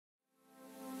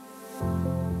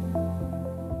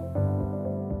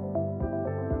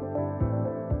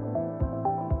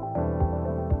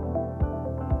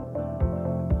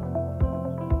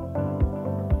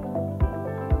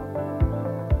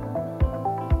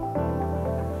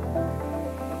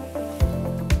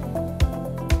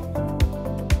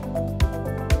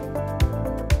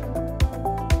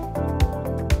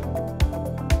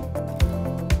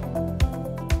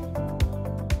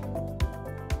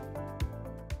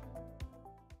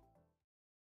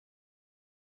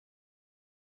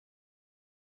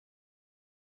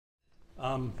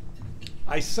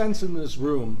I sense in this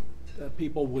room that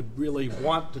people would really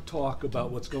want to talk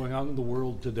about what's going on in the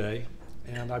world today,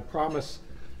 and I promise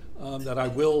that I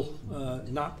will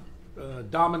not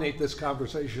dominate this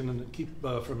conversation and keep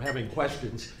from having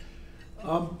questions.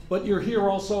 But you're here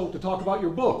also to talk about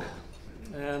your book,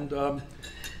 and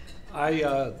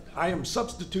I am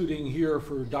substituting here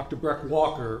for Dr. Breck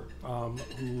Walker,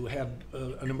 who had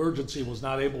an emergency and was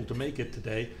not able to make it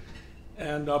today.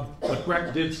 And but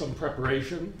Breck did some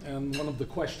preparation, and one of the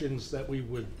questions that we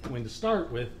were going to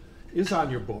start with is on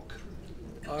your book.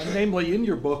 Namely, in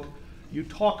your book, you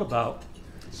talk about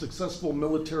successful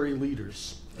military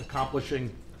leaders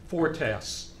accomplishing 4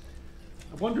 tasks.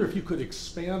 I wonder if you could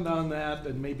expand on that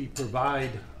and maybe provide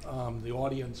the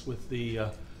audience with the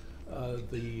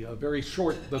very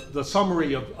short, the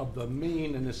summary of the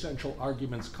main and essential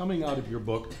arguments coming out of your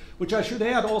book, which I should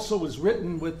add also was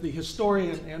written with the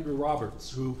historian Andrew Roberts,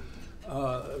 who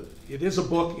it is a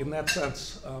book in that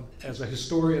sense. As a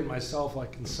historian myself, I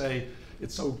can say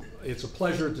it's a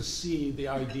pleasure to see the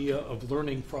idea of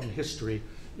learning from history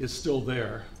is still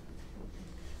there.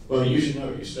 Well, you should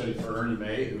know, you studied for Ernie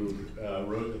May, who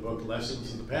wrote the book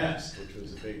Lessons in the Past, which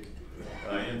was a big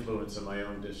influence on my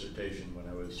own dissertation when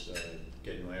I was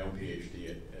getting my own PhD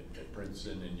at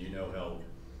Princeton, and you know how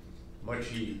much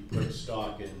he put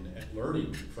stock in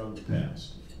learning from the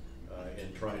past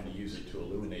and trying to use it to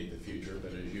illuminate the future.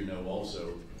 But as you know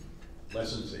also,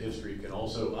 lessons of history can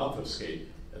also obfuscate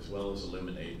as well as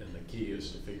illuminate, and the key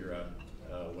is to figure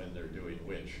out when they're doing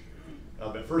which.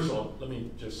 But first of all, let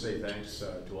me just say thanks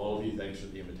to all of you. Thanks for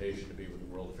the invitation to be with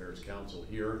the World Affairs Council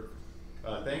here.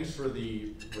 Thanks for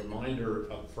the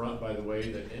reminder up front, by the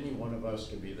way, that any one of us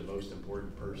can be the most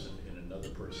important person in another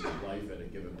person's life at a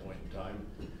given point in time.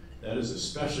 That is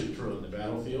especially true on the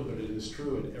battlefield, but it is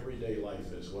true in everyday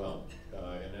life as well.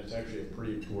 And that's actually a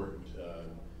pretty important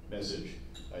message,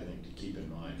 I think, to keep in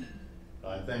mind.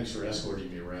 Thanks for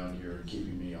escorting me around here and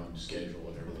keeping me on schedule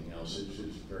and everything else. It's a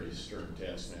very stern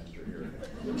taskmaster here.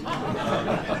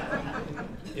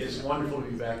 It's wonderful to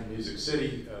be back in Music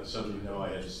City. Some of you know I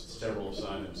had several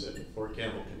assignments at Fort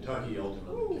Campbell, Kentucky,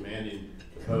 ultimately commanding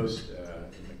the post in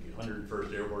the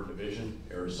 101st Airborne Division,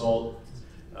 Air Assault.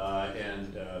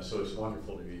 So it's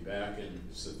wonderful to be back, and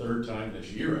it's the 3rd time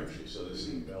this year, actually, so this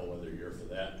is a bellwether year for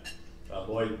that.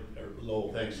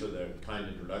 Lowell, thanks for the kind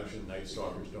introduction. Night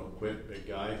Stalkers don't quit, big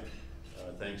guy.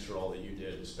 Thanks for all that you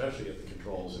did, especially at the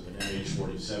controls of an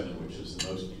MH-47, which is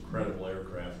the most incredible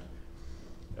aircraft.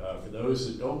 For those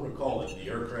that don't recall it,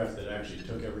 the aircraft that actually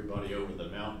took everybody over the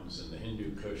mountains and the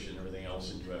Hindu Kush and everything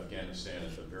else into Afghanistan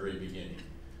at the very beginning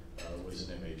was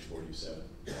an MH-47.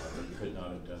 We could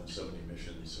not have done so many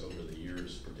missions over the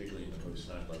years, particularly in the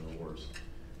post-9/11 wars,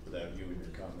 without you and your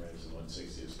comrades in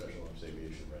 160th Special Ops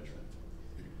Aviation Regiment.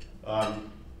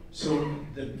 So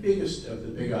the biggest of the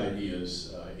big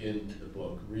ideas in the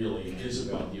book really is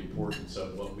about the importance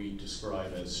of what we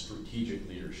describe as strategic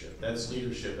leadership. That's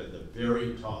leadership at the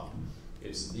very top.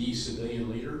 It's the civilian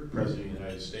leader, President of the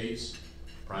United States,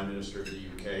 Prime Minister of the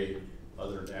UK,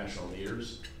 other national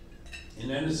leaders. And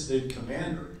then it's the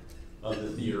commander of the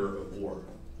theater of war,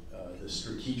 the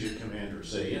strategic commander,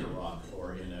 say in Iraq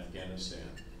or in Afghanistan.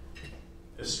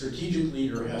 A strategig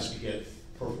leader has to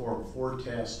perform 4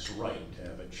 tasks right to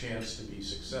have a chance to be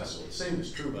successful. The same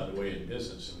is true, by the way, in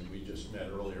business, and we just met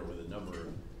earlier with a number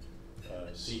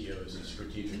of CEOs and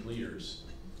strategic leaders.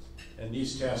 And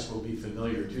these tasks will be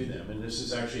familiar to them, and this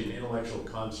is actually an intellectual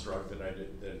construct that I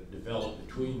developed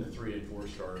between the 3- and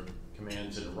 4-star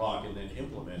commands in Iraq and then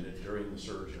implemented during the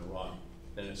surge in Iraq,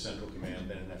 then at Central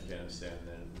Command, then in Afghanistan,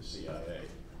 then in the CIA.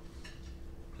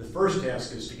 The first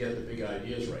task is to get the big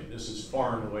ideas right. This is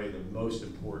far and away the most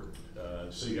important.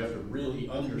 So you have to really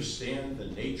understand the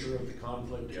nature of the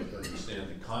conflict. You have to understand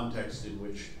the context in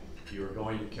which you are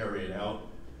going to carry it out.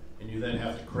 And you then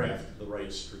have to craft the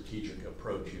right strategic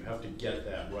approach. You have to get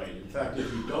that right. In fact,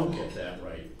 if you don't get that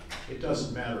right, it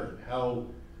doesn't matter how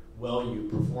well you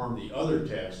perform the other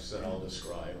tasks that I'll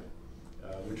describe,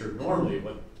 which are normally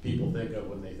what people think of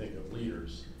when they think of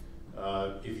leaders.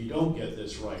 If you don't get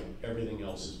this right, everything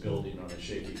else is building on a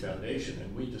shaky foundation.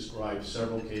 And we describe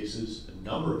several cases, a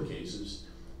number of cases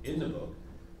in the book,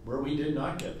 where we did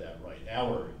not get that right.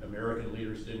 Our American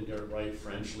leaders didn't get it right,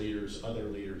 French leaders, other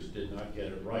leaders did not get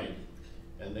it right,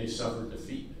 and they suffered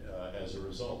defeat as a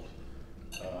result.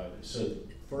 So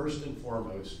first and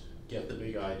foremost, get the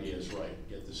big ideas right,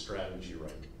 get the strategy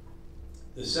right.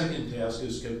 The second task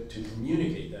is to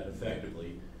communicate that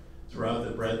effectively throughout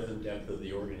the breadth and depth of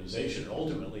the organization,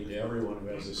 ultimately to everyone who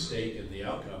has a stake in the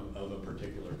outcome of a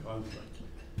particular conflict.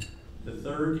 The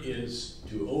third is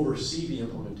to oversee the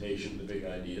implementation of the big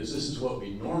ideas. This is what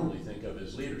we normally think of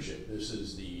as leadership. This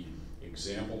is the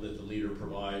example that the leader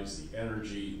provides, the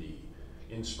energy,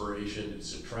 the inspiration.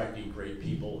 It's attracting great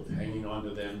people, hanging on to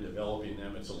them, developing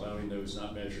them. It's allowing those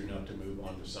not measuring up to move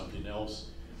on to something else.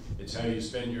 It's how you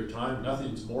spend your time.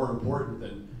 Nothing's more important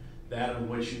than that on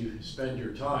which you spend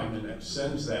your time, and that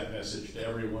sends that message to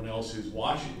everyone else who's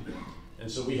watching. And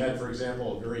so we had, for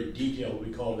example, a very detailed,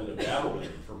 we called it a battle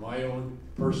rate for my own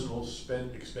personal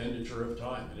expenditure of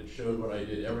time. And it showed what I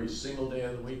did every single day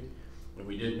of the week. And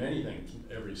we did many things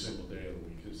every single day of the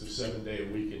week. It's a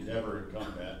 7-day-a-week endeavor in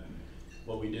combat.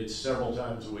 What we did several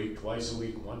times a week, twice a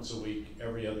week, once a week,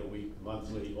 every other week,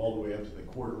 monthly, all the way up to the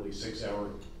quarterly 6-hour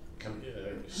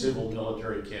civil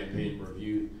military campaign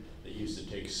review that used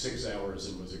to take 6 hours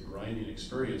and was a grinding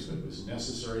experience, but it was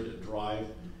necessary to drive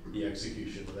the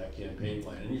execution of that campaign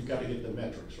plan. And you've got to get the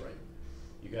metrics right.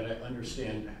 You've got to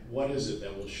understand what is it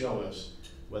that will show us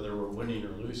whether we're winning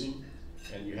or losing,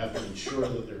 and you have to ensure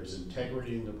that there's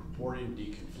integrity in the reporting,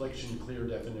 deconfliction, clear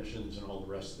definitions, and all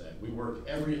the rest of that. We work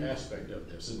every aspect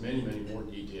of this and many, many more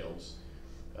details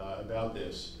about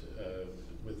this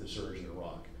with the surge in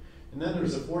Iraq. And then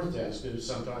there's a fourth task that is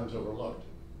sometimes overlooked.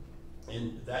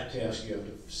 In that task, you have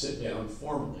to sit down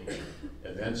formally,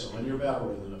 events on your battle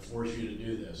rhythm that force you to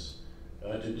do this,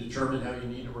 to determine how you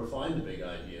need to refine the big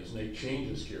ideas, make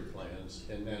changes to your plans,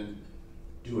 and then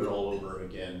do it all over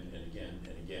again and again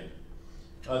and again.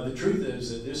 The truth is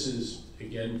that this is,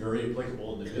 again, very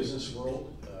applicable in the business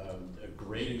world. A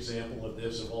great example of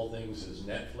this, of all things, is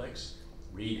Netflix.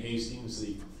 Reed Hastings,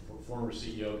 the former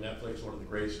CEO of Netflix, one of the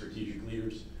great strategic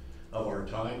leaders of our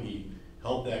time, he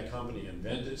helped that company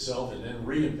invent itself and then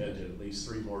reinvent it at least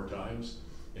 3 more times.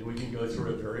 And we can go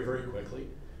through it very, very quickly.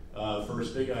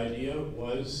 First big idea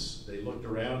was they looked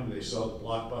around and they saw the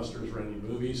blockbusters renting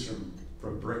movies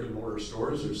from brick and mortar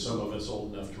stores. There's some of us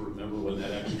old enough to remember when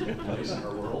that actually took place in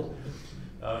our world.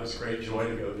 It was a great joy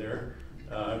to go there,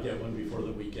 get one before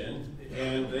the weekend.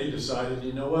 And they decided,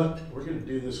 you know what, we're going to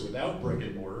do this without brick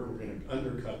and mortar. We're going to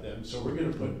undercut them. So we're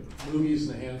going to put movies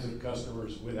in the hands of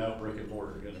customers without brick and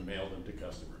mortar. We're going to mail them to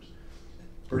customers.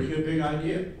 Pretty good big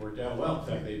idea. Worked out well. In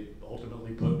fact, they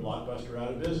ultimately put Blockbuster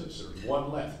out of business. There's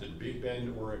one left in Big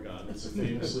Bend, Oregon. It's a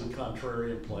famously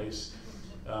contrarian place.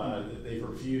 They've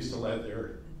refused to let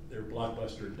their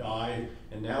Blockbuster die,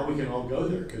 and now we can all go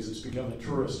there because it's become a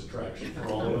tourist attraction for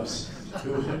all of us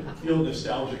who feel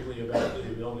nostalgically about the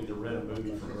ability to rent a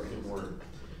movie from brick and mortar.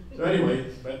 So anyway,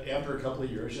 but after a couple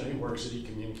of years, he works it, he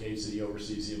communicates it, he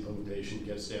oversees the implementation,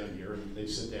 gets down here, and they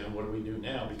sit down, what do we do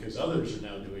now? Because others are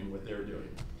now doing what they're doing.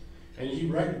 And he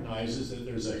recognizes that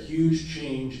there's a huge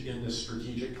change in the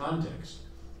strategic context.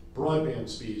 Broadband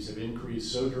speeds have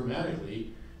increased so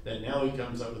dramatically that now he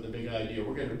comes up with a big idea.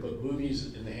 We're going to put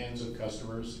movies in the hands of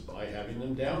customers by having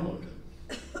them download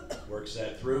them. Works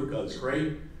that through, goes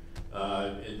great,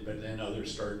 but then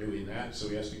others start doing that, so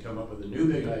he has to come up with a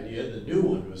new big idea. The new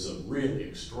one was a really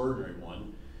extraordinary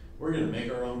one. We're going to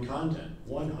make our own content.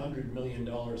 $100 million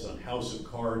on House of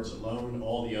Cards alone,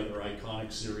 all the other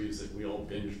iconic series that we all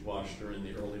binge-watched during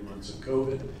the early months of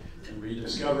COVID and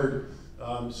rediscovered.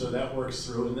 So that works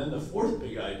through. And then the fourth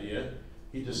big idea,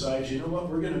 he decides, you know what,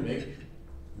 we're going to make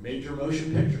major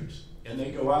motion pictures. And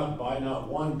they go out and buy not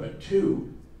 1, but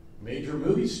 2 major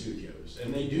movie studios.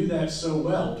 And they do that so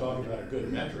well, talking about a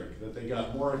good metric, that they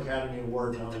got more Academy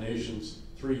Award nominations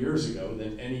 3 years ago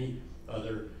than any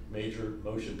other major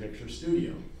motion picture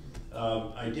studio.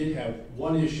 I did have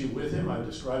one issue with him. I've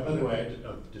described, by the way,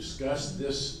 I've discussed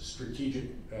this strategic,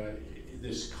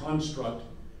 this construct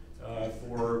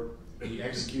for the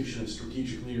execution of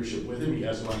strategic leadership with him. He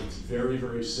has one that's very,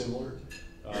 very similar.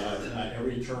 Not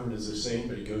every term is the same,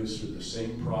 but he goes through the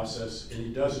same process, and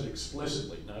he does it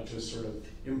explicitly, not just sort of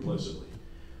implicitly.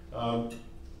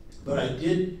 But I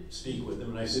did speak with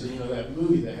him, and I said, you know, that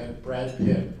movie that had Brad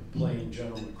Pitt playing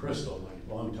General McChrystal,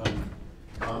 my longtime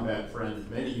combat friend,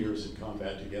 many years in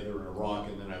combat together in Iraq,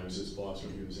 and then I was his boss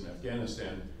when he was in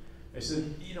Afghanistan. I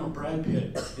said, you know, Brad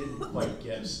Pitt didn't quite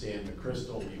get Stan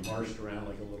McChrystal. He marched around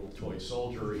like a little toy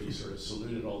soldier. He sort of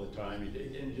saluted all the time.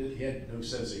 He had no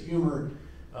sense of humor.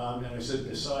 And I said,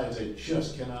 besides, I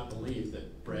just cannot believe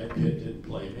that Brad Pitt didn't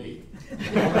play me.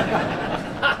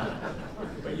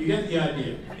 But you get the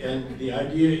idea. And the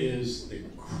idea is the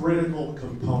critical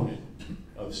component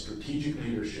of strategic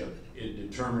leadership in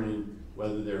determining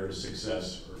whether there is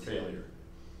success or failure.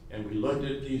 And we looked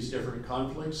at these different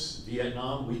conflicts.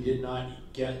 Vietnam, we did not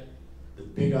get the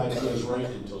big ideas right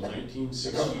until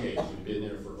 1968. We've been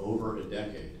there for over a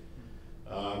decade.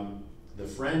 The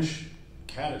French,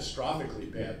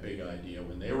 catastrophically bad big idea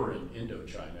when they were in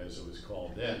Indochina, as it was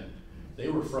called then, they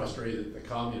were frustrated that the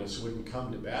communists wouldn't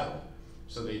come to battle.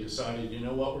 So they decided, you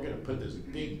know what, we're going to put this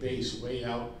big base way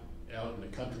out in the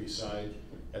countryside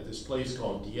at this place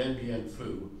called Dien Bien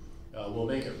Phu. We'll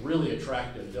make it really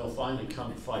attractive. They'll finally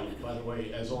come fight. By the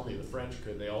way, as only the French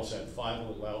could, they also had 5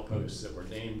 little outposts that were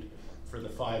named for the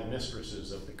 5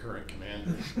 mistresses of the current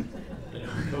commander. You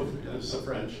know, it was the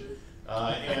French.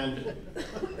 And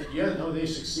yeah, no, they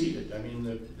succeeded. I mean,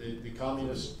 the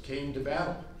communists came to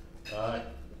battle.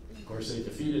 Of course, they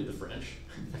defeated the French.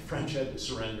 The French had to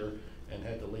surrender and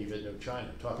had to leave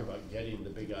Indochina. Talk about getting the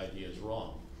big ideas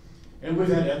wrong. And we've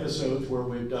had episodes where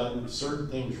we've done certain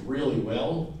things really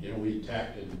well. You know, we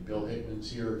attacked, and Bill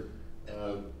Hickman's here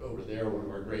over there, one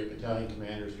of our great battalion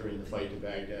commanders during the fight to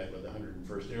Baghdad with the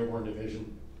 101st Airborne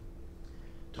Division.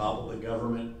 Toppled the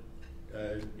government.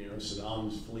 You know,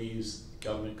 Saddam flees,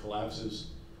 government collapses.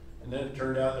 And then it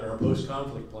turned out that our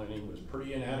post-conflict planning was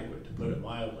pretty inadequate, to put it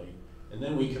mildly. And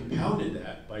then we compounded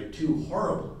that by 2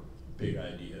 horrible big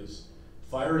ideas: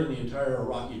 firing the entire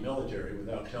Iraqi military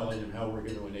without telling them how we're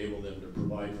going to enable them to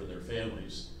provide for their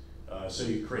families. So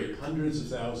you create hundreds of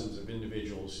thousands of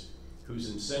individuals whose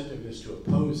incentive is to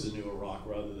oppose the new Iraq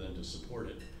rather than to support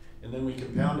it. And then we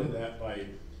compounded that by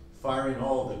firing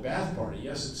all of the Ba'ath Party.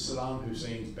 Yes, it's Saddam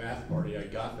Hussein's Ba'ath Party, I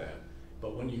got that.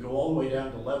 But when you go all the way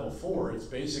down to level 4, it's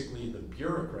basically the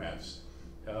bureaucrats,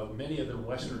 many of them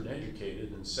Western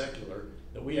educated and secular,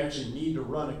 that we actually need to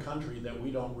run a country that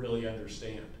we don't really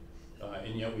understand.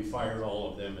 And yet we fired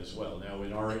all of them as well. Now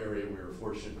in our area, we were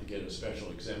fortunate to get a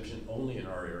special exemption only in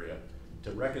our area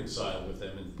to reconcile with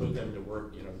them and put them to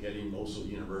work, you know, getting Mosul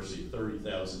University,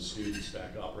 30,000 students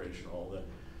back operational,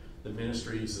 the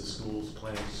ministries, the schools,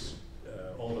 clinics,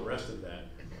 all the rest of that.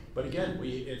 But again,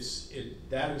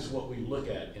 that is what we look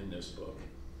at in this book.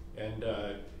 And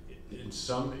in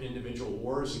some individual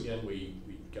wars, again, we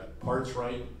got parts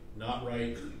right, not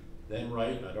right, then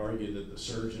right. I'd argue that the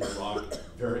surge in Iraq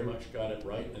very much got it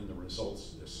right, and the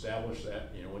results established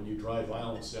that. You know, when you drive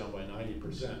violence down by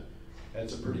 90%,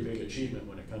 that's a pretty big achievement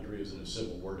when a country is in a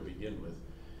civil war to begin with.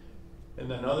 And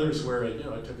then others where, you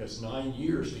know, it took us 9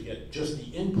 years to get just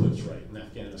the inputs right in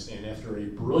Afghanistan after a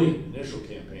brilliant initial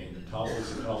campaign that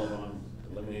topples the Taliban,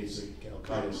 eliminates the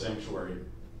Al-Qaeda sanctuary.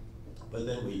 But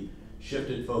then we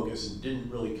shifted focus and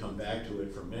didn't really come back to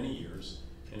it for many years.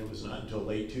 And it was not until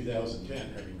late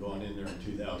 2010, having gone in there in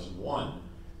 2001,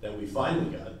 that we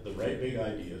finally got the right big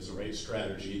ideas, the right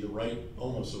strategy,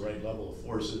 almost the right level of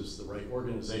forces, the right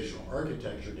organizational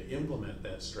architecture to implement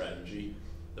that strategy,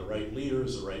 the right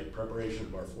leaders, the right preparation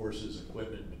of our forces,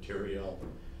 equipment, material,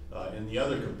 and the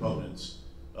other components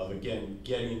of, again,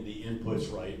 getting the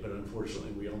inputs right. But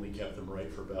unfortunately, we only kept them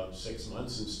right for about 6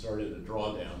 months and started a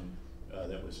drawdown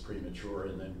that was premature,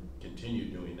 and then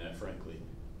continued doing that, frankly,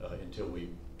 until we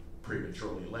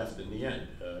prematurely left in the end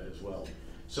as well.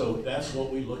 So that's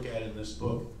what we look at in this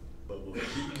book, but we'll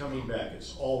keep coming back.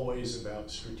 It's always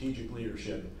about strategic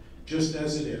leadership, just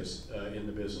as it is in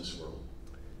the business world.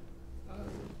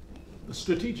 The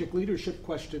strategic leadership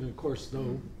question, of course,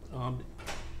 though,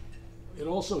 it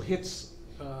also hits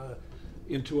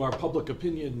into our public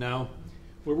opinion now,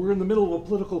 where we're in the middle of a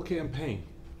political campaign.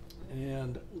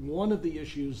 And one of the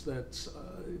issues that's,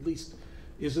 at least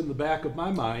is in the back of my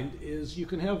mind, is you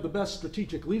can have the best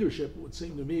strategic leadership, it would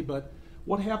seem to me, but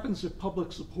what happens if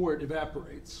public support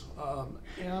evaporates?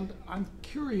 And I'm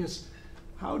curious,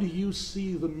 how do you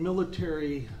see the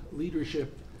military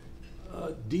leadership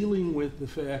dealing with the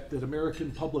fact that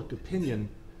American public opinion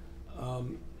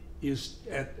is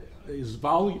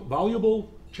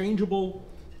voluble, changeable,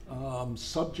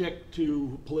 subject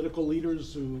to political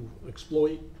leaders who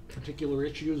exploit particular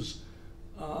issues,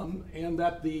 and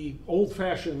that the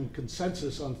old-fashioned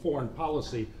consensus on foreign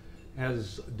policy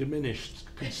has diminished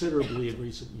considerably in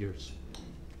recent years?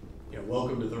 Yeah,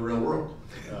 welcome to the real world.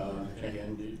 And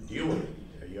again, deal with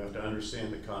it. You have to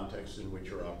understand the context in which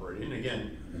you're operating. And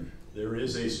again, there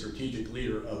is a strategic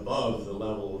leader above the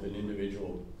level of an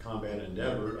individual combat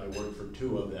endeavor. I worked for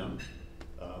 2 of them.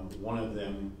 One of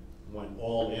them went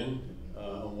all in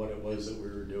on what it was that we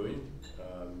were doing.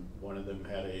 One of them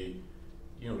had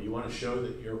you want to show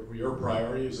that your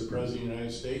priority as the President of the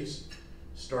United States,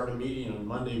 start a meeting on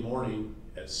Monday morning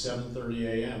at 7:30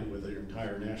 a.m. with your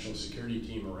entire national security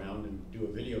team around and do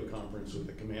a video conference with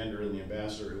the commander and the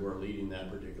ambassador who are leading that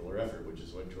particular effort, which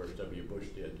is what George W. Bush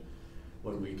did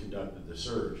when we conducted the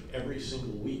surge, every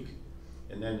single week.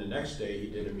 And then the next day he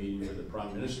did a meeting with the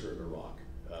Prime Minister of Iraq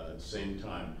at the same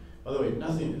time. By the way,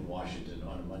 nothing in Washington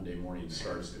on a Monday morning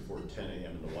starts before 10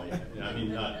 a.m. in the White House. I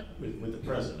mean, not with the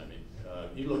President. I mean,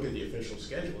 you look at the official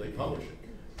schedule, they publish it.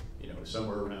 You know,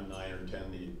 somewhere around 9 or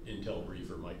 10, the intel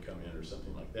briefer might come in or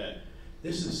something like that.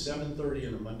 This is 7:30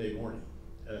 on a Monday morning.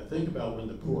 Think about when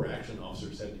the poor action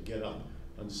officers had to get up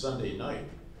on Sunday night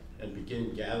and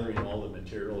begin gathering all the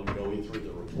material and going through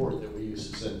the report that we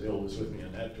used to send. Bill was with me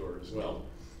on that tour as well.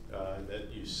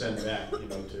 That you send back,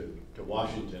 to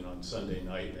Washington on Sunday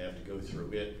night, and they have to go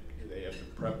through it. They have to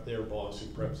prep their boss, who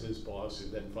preps his boss, who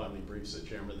then finally briefs the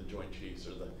chairman of the Joint Chiefs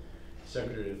or the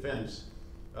Secretary of Defense.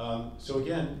 So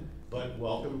again, but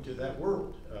welcome to that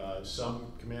world.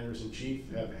 Some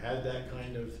commanders-in-chief have had that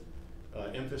kind of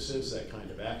emphasis, that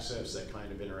kind of access, that kind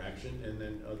of interaction, and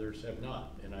then others have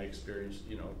not. And I experienced,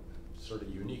 sort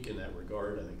of unique in that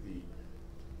regard. I think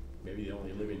maybe the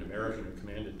only living American who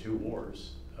commanded 2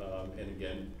 wars. And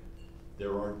again,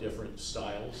 there are different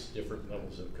styles, different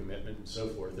levels of commitment and so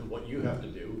forth. And what you have to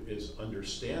do is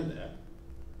understand that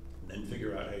and then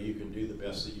figure out how you can do the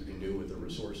best that you can do with the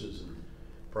resources and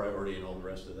priority and all the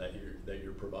rest of that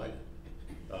you're providing.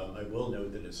 I will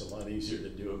note that it's a lot easier to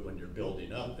do it when you're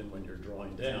building up than when you're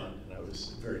drawing down. And I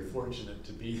was very fortunate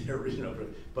to be there,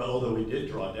 but although we did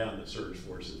draw down the surge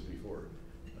forces before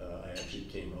I actually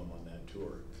came home on that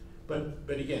tour.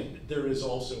 But again, there is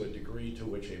also a degree to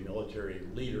which a military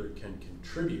leader can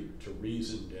contribute to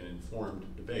reasoned and informed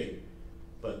debate.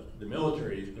 But the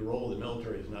role of the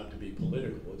military is not to be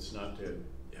political. It's not to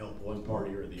help one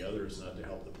party or the other. It's not to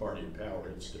help the party in power.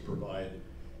 It's to provide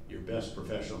your best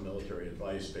professional military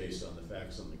advice based on the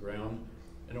facts on the ground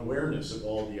and awareness of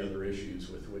all the other issues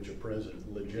with which a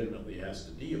president legitimately has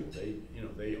to deal. They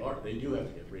do have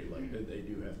to get reelected. They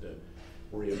do have to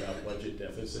worry about budget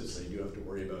deficits. They do have to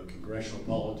worry about congressional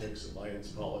politics, alliance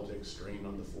politics, strain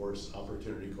on the force,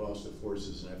 opportunity cost of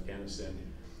forces in Afghanistan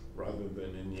rather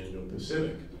than in the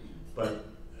Indo-Pacific. But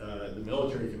the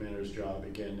military commander's job,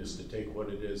 again, is to take what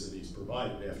it is that he's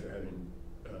provided after having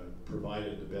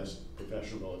provided the best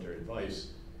professional military advice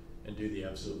and do the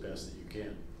absolute best that you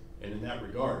can. And in that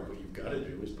regard, what you've got to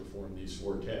do is perform these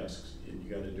 4 tasks, and you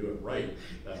got to do it right,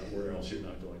 or else you're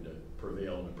not going to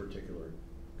prevail in a particular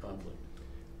conflict.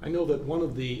 I know that one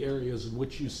of the areas in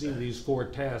which you see these 4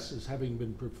 tasks as having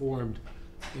been performed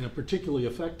in a particularly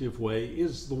effective way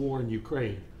is the war in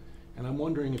Ukraine. And I'm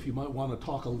wondering if you might want to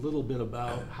talk a little bit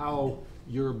about how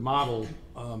your model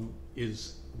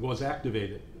was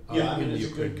activated. Yeah, I mean, you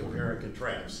could compare and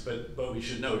contrast, but we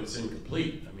should note it's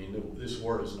incomplete. I mean, this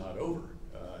war is not over,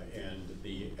 and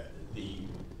the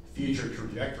future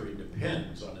trajectory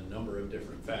depends on a number of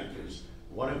different factors,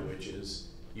 one of which is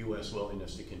U.S.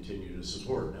 willingness to continue to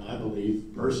support. Now, I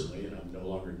believe personally, and I'm no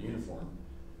longer in uniform,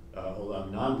 although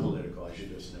I'm non-political, I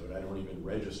should just note, I don't even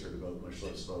register to vote, much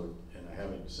less vote, and I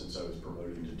haven't since I was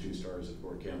promoted to 2 stars at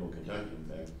Fort Campbell, Kentucky, in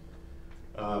fact.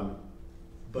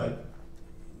 But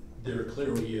there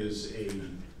clearly is a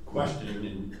question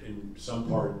in some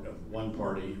part of one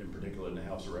party, in particular in the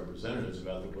House of Representatives,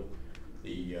 about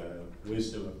the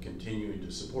wisdom of continuing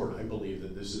to support. I believe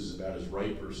that this is about as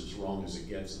right versus wrong as it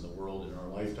gets in the world in our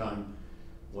lifetime,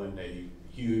 when a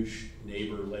huge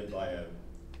neighbor led by a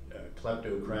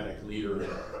kleptocratic leader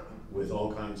with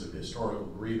all kinds of historical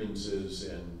grievances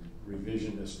and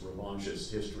revisionist,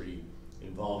 revanchist history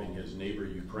involving his neighbor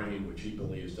Ukraine, which he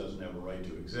believes doesn't have a right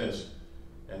to exist,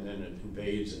 and then it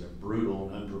invades in a brutal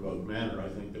and unprovoked manner. I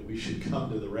think that we should come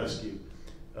to the rescue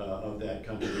of that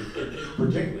country,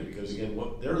 particularly because, again,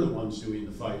 they're the ones doing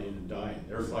the fighting and dying.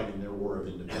 They're fighting their war of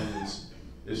independence.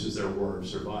 This is their war of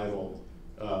survival.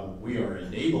 We are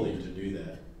enabling to do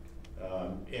that,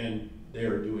 and they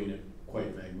are doing it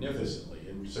quite magnificently.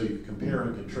 And so you compare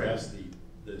and contrast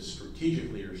the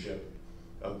strategic leadership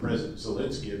of President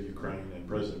Zelensky of Ukraine and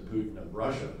President Putin of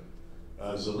Russia.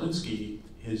 Zelensky,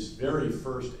 his very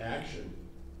first action,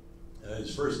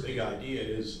 his first big idea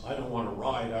is, I don't want to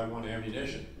ride, I want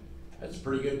ammunition. That's a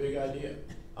pretty good big idea.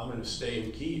 I'm going to stay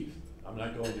in Kyiv. I'm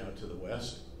not going out to the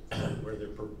west where they're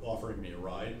offering me a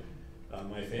ride.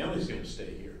 My family's going to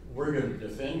stay here. We're going to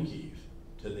defend Kyiv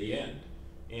to the end.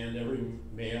 And every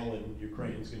male in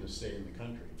Ukraine is going to stay in the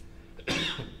country.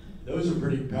 Those are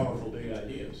pretty powerful big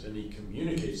ideas, and he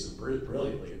communicates them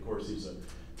brilliantly. Of course, he's a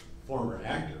former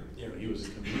actor. He was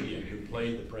a comedian who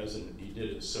played the president. He did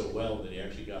it so well that he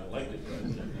actually got elected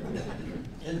president.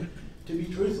 And to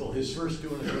be truthful, his first 2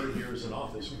 1/3 years in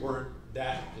office weren't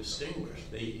that distinguished.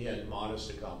 He had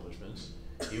modest accomplishments.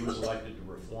 He was elected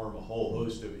to reform a whole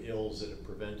host of ills that have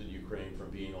prevented Ukraine from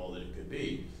being all that it could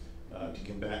be, to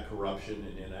combat corruption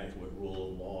and inadequate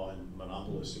rule of law and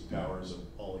monopolistic powers of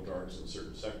oligarchs in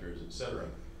certain sectors, et cetera.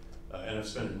 And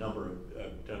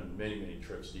I've done many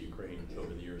trips to Ukraine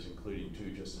over the years, including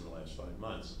 2 just in the last 5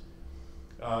 months.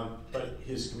 But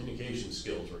his communication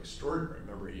skills are extraordinary.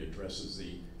 Remember, he addresses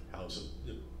the House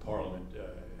of Parliament,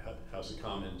 House of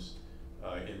Commons,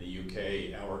 In the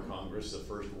UK, our Congress, the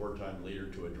first wartime leader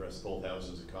to address both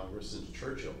houses of Congress since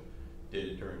Churchill did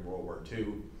it during World War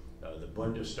II. The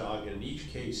Bundestag, and in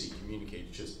each case he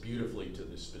communicates just beautifully to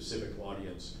the specific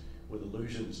audience with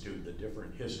allusions to the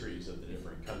different histories of the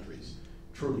different countries.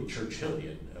 Truly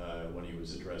Churchillian when he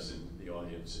was addressing the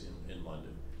audience in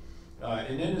London.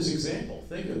 And then as example,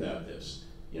 think about this.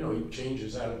 You know, he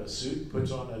changes out of a suit,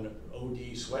 puts on an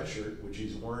OD sweatshirt, which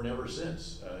he's worn ever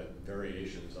since,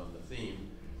 variations on the theme,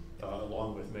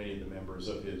 along with many of the members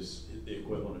of the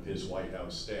equivalent of his White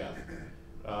House staff.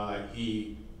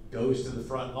 He goes to the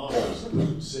front lines,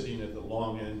 sitting at the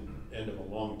long end of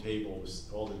a long table.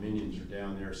 All the minions are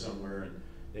down there somewhere, and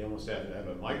they almost have to have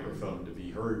a microphone to be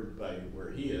heard by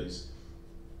where he is.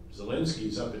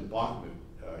 Zelensky's up in Bakhmut.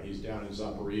 He's down in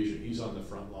Zaporizhia. He's on the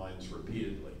front lines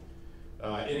repeatedly.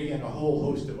 And again, a whole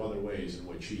host of other ways in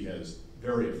which he has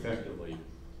very effectively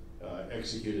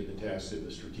executed the task of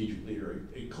the strategic leader,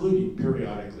 including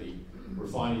periodically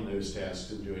refining those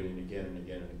tasks and doing it again and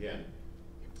again and again.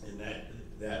 And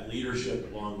that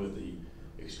leadership, along with the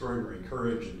extraordinary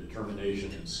courage and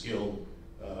determination and skill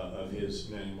of his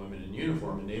men and women in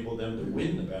uniform, enabled them to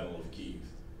win the Battle of Kyiv.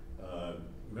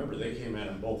 Remember, they came at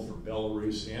them both from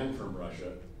Belarus and from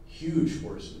Russia, huge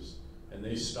forces, and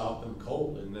they stopped them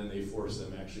cold, and then they forced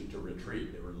them actually to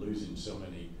retreat. They were losing so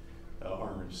many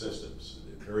armored systems.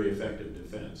 Very effective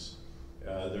defense.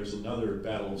 There's another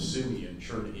Battle of Sumy in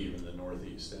Chernihiv in the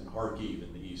northeast, and Kharkiv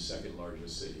in the east, second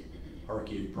largest city.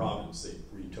 Kharkiv province, they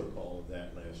retook all of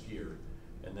that last year.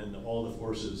 And then all the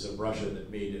forces of Russia that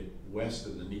made it west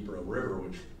of the Dnipro River,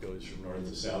 which goes from north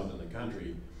to south in the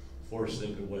country, forced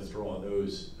them to withdraw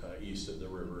those east of the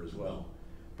river as well.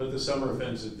 But the summer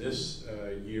offensive this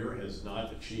year has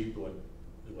not achieved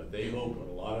what they hoped, what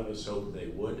a lot of us hoped they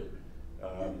would.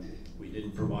 We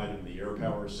didn't provide them the air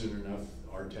power soon enough.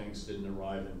 Our tanks didn't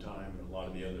arrive in time. A lot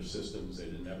of the other systems, they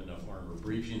didn't have enough armor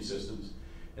breaching systems.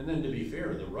 And then to be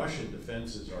fair, the Russian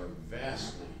defenses are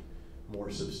vastly more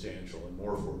substantial and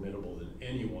more formidable than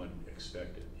anyone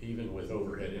expected. Even with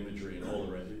overhead imagery and all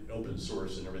the open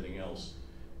source and everything else,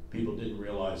 people didn't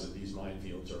realize that these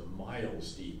minefields are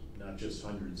miles deep, not just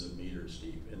hundreds of meters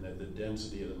deep, and that the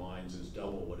density of the mines is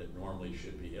double what it normally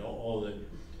should be. All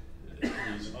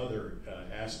these other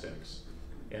aspects.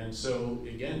 And so,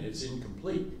 again, it's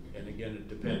incomplete. And again, it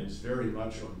depends very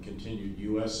much on continued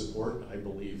US support. I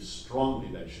believe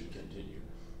strongly that should continue.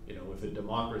 You know, if a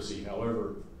democracy,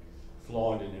 however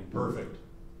flawed and imperfect,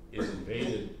 is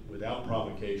invaded without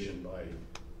provocation by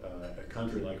a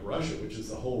country like Russia, which is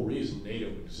the whole reason NATO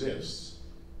exists,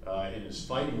 and is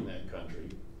fighting that country,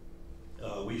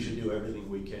 we should do everything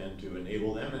we can to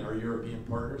enable them. And our European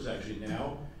partners actually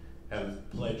now have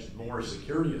pledged more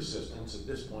security assistance at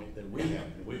this point than we have.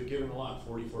 And we've given a lot,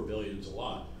 44 billion is a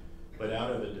lot, but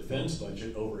out of a defense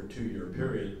budget over a 2-year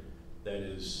period that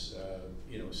is,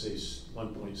 say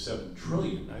 1.7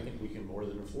 trillion, I think we can more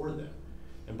than afford that.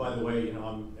 And by the way,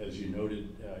 as you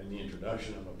noted in the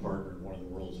introduction, I'm a partner in one of the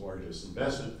world's largest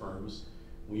investment firms.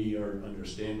 We are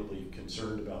understandably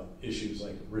concerned about issues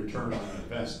like return on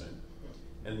investment.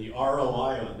 And the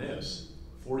ROI on this,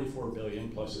 44 billion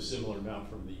plus a similar amount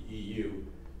from the EU,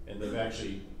 and they've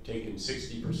actually taken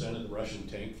 60% of the Russian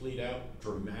tank fleet out,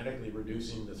 dramatically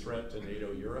reducing the threat to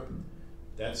NATO Europe.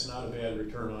 That's not a bad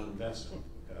return on investment,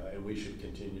 and we should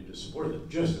continue to support them,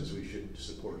 just as we should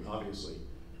support, obviously,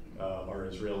 our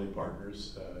Israeli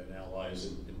partners and allies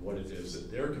in what it is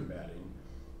that they're combating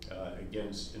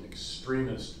against an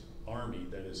extremist army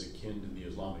that is akin to the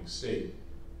Islamic State,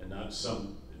 and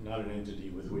not an entity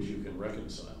with which you can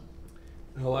reconcile.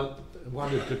 Well, I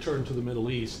wanted to turn to the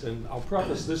Middle East, and I'll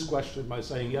preface this question by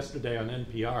saying yesterday on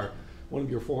NPR, one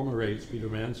of your former aides, Peter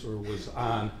Mansour, was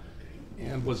on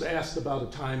and was asked about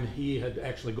a time he had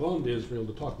actually gone to Israel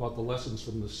to talk about the lessons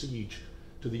from the siege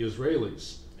to the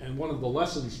Israelis. And one of the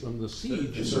lessons from the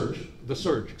siege, the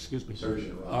surge, excuse me. Surge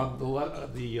in Iraq.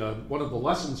 One of the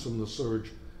lessons from the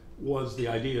surge was the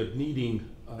idea of needing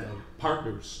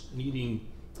partners, needing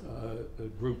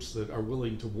groups that are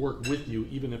willing to work with you,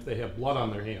 even if they have blood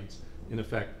on their hands, in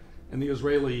effect. And the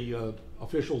Israeli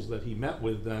officials that he met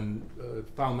with then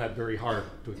found that very hard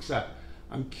to accept.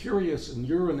 I'm curious in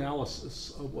your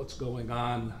analysis of what's going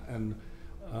on and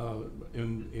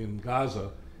in Gaza.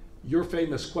 Your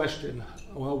famous question,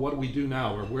 well, what do we do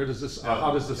now, or where does this,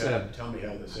 how does this end? Tell me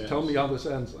how this ends. Tell me how this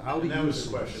ends. How do you that was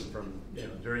the question from,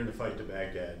 during the fight to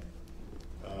Baghdad.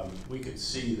 We could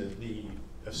see that the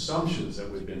assumptions that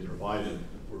we've been provided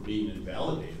were being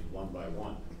invalidated one by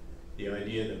one. The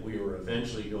idea that we were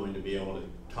eventually going to be able to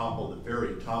topple the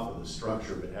very top of the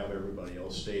structure but have everybody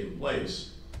else stay in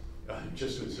place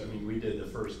I mean, we did the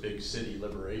first big city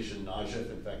liberation, Najaf.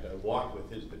 In fact, I walked with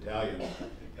his battalion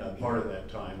part of that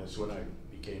time. That's when I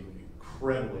became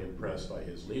incredibly impressed by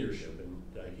his leadership.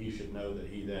 And he should know that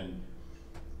he then,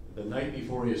 the night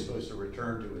before he was supposed to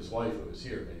return to his wife who was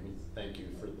here, made me thank you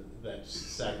for that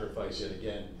sacrifice yet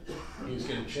again. He was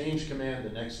going to change command the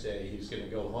next day. He was going to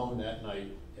go home that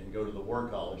night and go to the War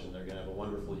College, and they're going to have a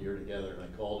wonderful year together. And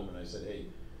I called him and I said, hey,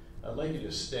 I'd like you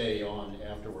to stay on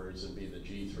afterwards and be the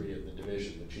G3 of the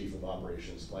division, the Chief of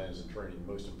Operations, Plans and Training,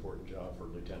 most important job for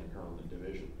Lieutenant Colonel in the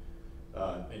division.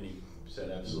 And he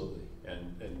said absolutely,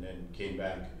 and then came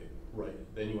back. Right,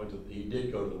 then he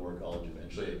did go to the War College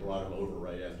eventually. I brought him over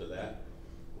right after that.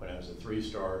 When I was a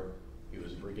 3-star, he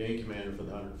was a brigade commander for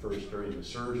the 101st during the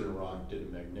surge in Iraq, did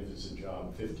a magnificent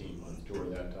job, 15-month tour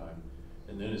at that time.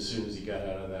 And then as soon as he got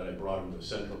out of that, I brought him to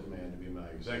Central Command to be my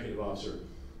executive officer.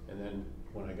 And then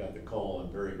when I got the call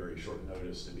on very, very short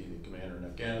notice to be the commander in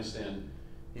Afghanistan,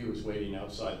 he was waiting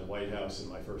outside the White House, and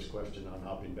my first question on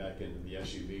hopping back into the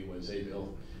SUV was, hey,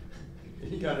 Bill,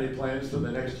 you got any plans for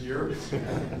the next year?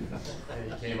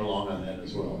 And he came along on that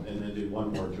as well, and then did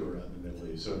one more tour out in the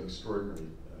Middle East, so an extraordinary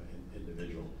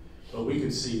individual. But we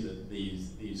could see that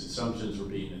these assumptions were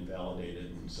being invalidated,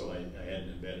 and so I had an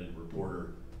embedded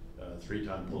reporter,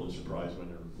 3-time Pulitzer Prize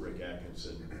winner Rick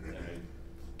Atkinson, and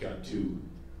I got too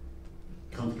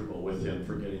comfortable with him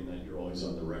forgetting that you're always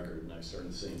on the record, and I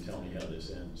started saying, tell me how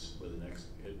this ends,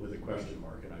 with a question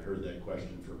mark, and I heard that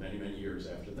question for many, many years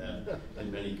after that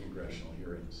in many congressional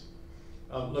hearings.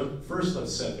 Look, first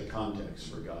let's set the context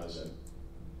for Gaza,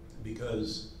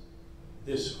 because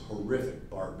this horrific,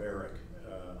 barbaric,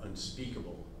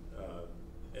 unspeakable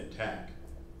attack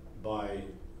by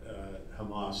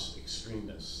Hamas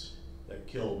extremists that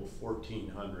killed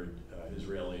 1,400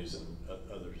 Israelis and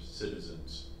other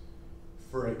citizens.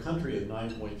 For a country of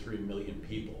 9.3 million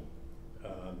people,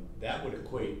 that would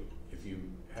equate, if you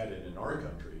had it in our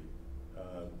country,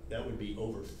 that would be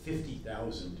over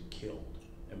 50,000 killed.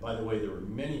 And by the way, there were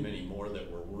many, many more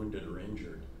that were wounded or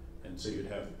injured. And so you'd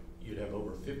have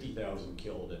over 50,000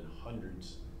 killed and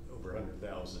over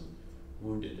 100,000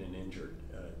 wounded and injured,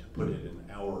 to put it in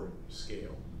our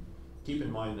scale. Keep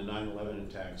in mind the 9/11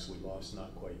 attacks, we lost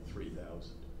not quite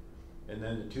 3,000. And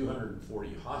then the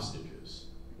 240 hostages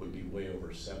would be way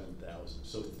over 7,000.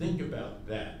 So think about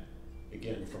that,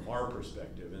 again, from our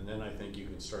perspective, and then I think you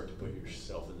can start to put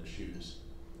yourself in the shoes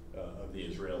of the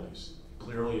Israelis.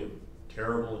 Clearly a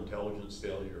terrible intelligence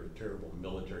failure, a terrible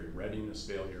military readiness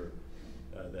failure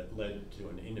that led to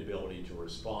an inability to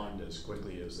respond as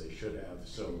quickly as they should have.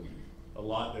 So a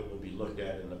lot that will be looked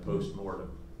at in the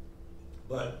post-mortem.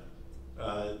 But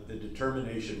the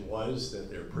determination was that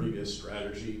their previous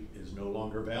strategy is no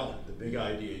longer valid. The big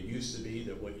idea used to be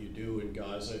that what you do in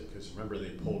Gaza, because remember they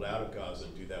pulled out of Gaza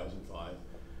in 2005,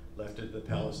 left it to the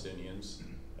Palestinians.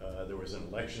 There was an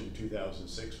election in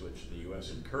 2006 which the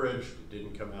US encouraged. It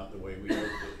didn't come out the way we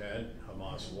hoped it had.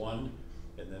 Hamas won,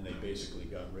 and then they basically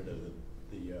got rid of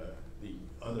the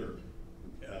other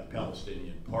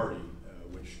Palestinian party,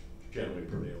 which generally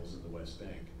prevails in the West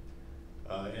Bank.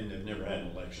 And they've never had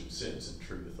an election since in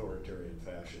true authoritarian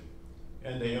fashion.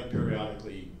 And they have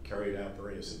periodically carried out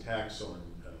various attacks on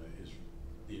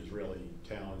the Israeli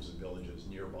towns and villages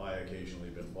nearby, occasionally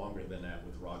a bit longer than that,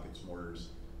 with rockets, mortars,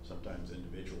 sometimes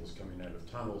individuals coming out of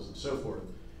tunnels and so forth.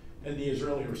 And the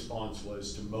Israeli response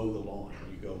was to mow the lawn.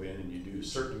 You go in and you do a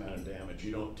certain amount of damage.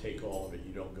 You don't take all of it.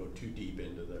 You don't go too deep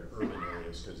into the urban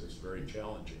areas because it's very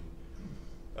challenging.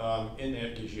 And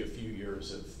that gives you a few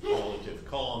years of relative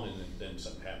calm, and then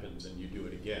something happens and you do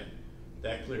it again.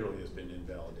 That clearly has been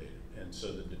invalidated. And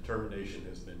so the determination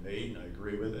has been made, and I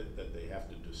agree with it, that they have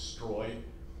to destroy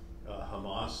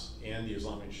Hamas and the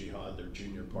Islamic Jihad, their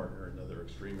junior partner, another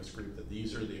extremist group, that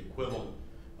these are the equivalent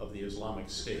of the Islamic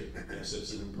State. Yes,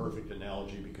 it's an imperfect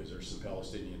analogy because there's some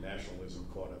Palestinian nationalism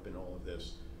caught up in all of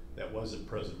this that wasn't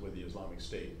present with the Islamic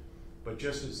State. But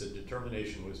just as the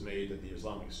determination was made that the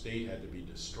Islamic State had to be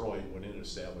destroyed when it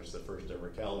established the first ever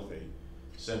caliphate,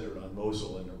 centered on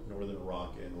Mosul in northern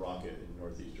Iraq and Raqqa in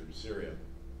northeastern Syria,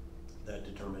 that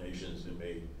determination has been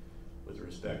made with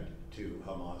respect to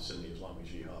Hamas and the Islamic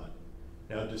Jihad.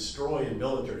 Now, destroy in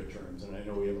military terms, and I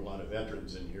know we have a lot of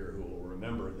veterans in here who will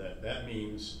remember that that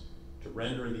means to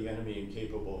render the enemy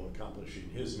incapable of accomplishing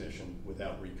his mission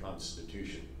without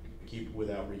reconstitution. Keep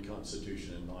without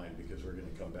reconstitution in mind, because we're going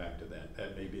to come back to that.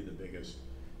 That may be the biggest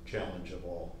challenge of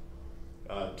all.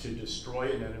 To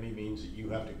destroy an enemy means that you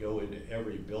have to go into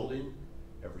every building,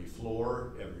 every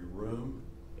floor, every room,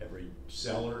 every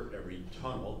cellar, every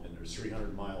tunnel, and there's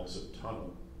 300 miles of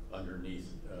tunnel underneath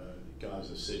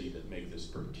Gaza City that make this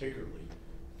particularly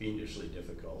fiendishly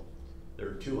difficult. There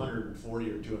are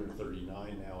 240 or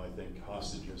 239 now, I think,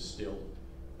 hostages still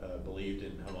believed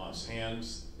in Hamas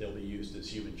hands. They'll be used as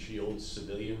human shields.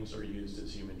 Civilians are used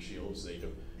as human shields. They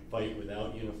fight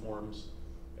without uniforms.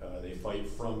 They fight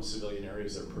from civilian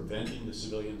areas. They're preventing the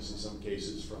civilians in some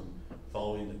cases from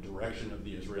following the direction of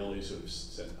the Israelis, who have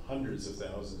sent hundreds of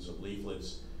thousands of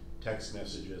leaflets, text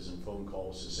messages, and phone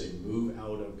calls to say, move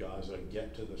out of Gaza,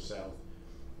 get to the south.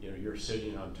 You know, you're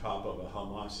sitting on top of a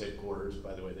Hamas headquarters.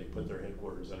 By the way, they put their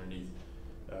headquarters underneath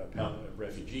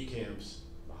refugee camps,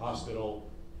 a hospital,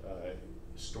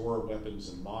 store weapons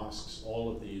and mosques.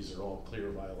 All of these are all clear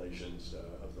violations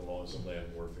of the laws of land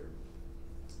warfare.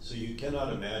 So you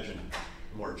cannot imagine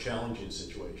a more challenging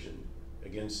situation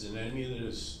against an enemy that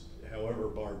is, however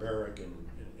barbaric and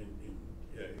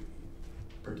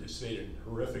participated in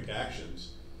horrific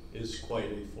actions, is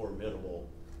quite a formidable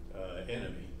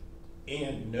enemy,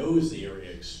 and knows the area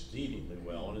exceedingly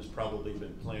well and has probably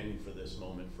been planning for this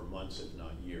moment for months, if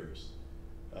not years.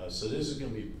 So this is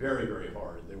going to be very, very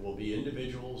hard. There will be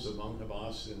individuals among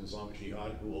Hamas and Islamic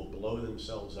Jihad who will blow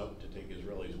themselves up to take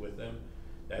Israelis with them.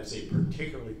 That's a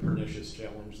particularly pernicious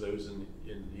challenge. Those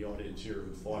in the audience here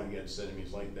who fought against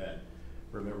enemies like that,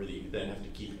 remember that you then have to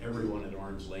keep everyone at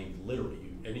arm's length, literally.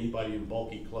 Anybody in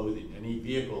bulky clothing, any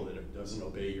vehicle that doesn't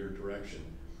obey your direction,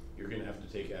 you're going to have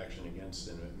to take action against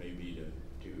them. It may be to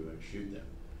shoot them.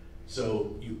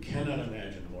 So you cannot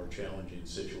imagine a more challenging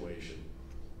situation.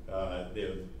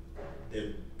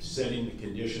 They're setting the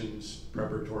conditions.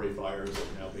 Preparatory fires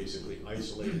have now basically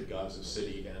isolated Gaza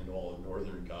City and all of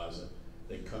northern Gaza.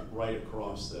 They cut right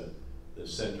across the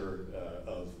center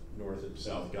of North and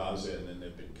South Gaza, and then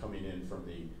they've been coming in from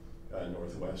the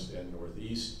northwest and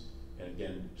northeast. And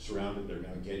again, surrounded, they're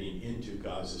now getting into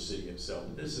Gaza City itself.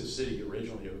 This is a city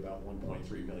originally of about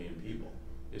 1.3 million people.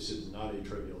 This is not a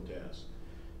trivial task.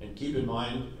 And keep in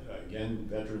mind, again,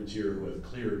 veterans here who have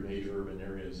cleared major urban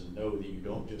areas and know that you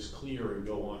don't just clear and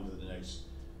go on to the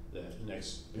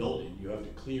next building. You have to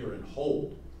clear and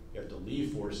hold. You have to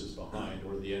leave forces behind,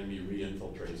 or the enemy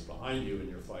re-infiltrates behind you and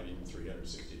you're fighting in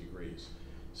 360 degrees.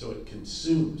 So it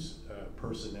consumes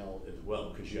personnel as well,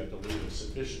 because you have to leave a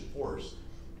sufficient force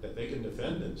that they can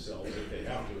defend themselves if they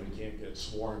have to and can't get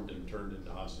swarmed and turned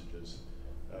into hostages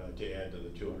to add to the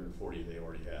 240 they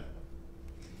already have.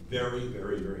 Very,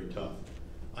 very, very tough.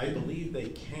 I believe they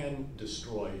can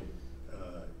destroy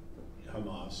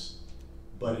Hamas,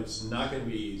 but it's not going to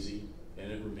be easy,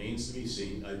 and it remains to be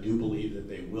seen. I do believe that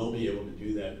they will be able to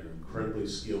do that. They're incredibly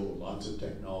skilled, lots of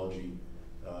technology,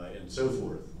 and so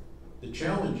forth. The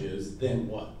challenge is, then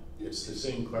what? It's the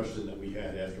same question that we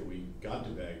had after we got to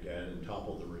Baghdad and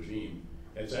toppled the regime.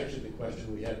 It's actually the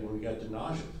question we had when we got to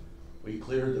Najaf. We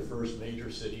cleared the first major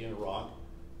city in Iraq,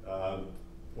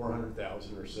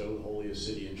 400,000 or so, the holiest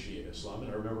city in Shia Islam.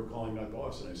 And I remember calling my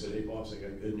boss and I said, hey boss, I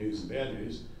got good news and bad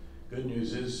news. Good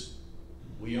news is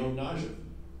we own Najaf.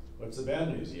 What's the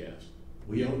bad news, he asked.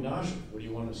 We own Najaf. What do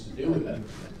you want us to do with it? And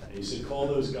he said, call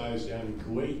those guys down in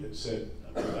Kuwait that said,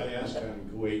 I asked down in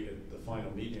Kuwait at the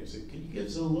final meeting, I said, can you get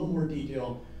us a little more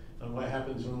detail on what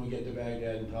happens when we get to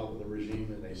Baghdad and topple the regime?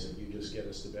 And they said, you just get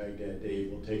us to Baghdad,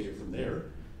 Dave, we'll take it from there.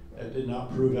 That did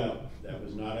not prove out. That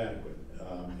was not adequate.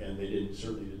 And they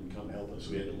certainly didn't come help us.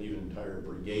 We had to leave an entire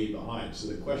brigade behind. So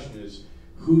the question is,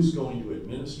 who's going to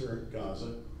administer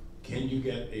Gaza? Can you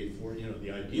get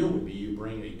the ideal would be you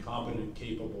bring a competent,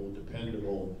 capable,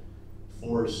 dependable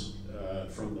force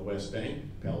from the West Bank,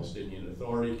 Palestinian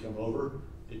Authority, come over.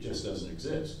 It just doesn't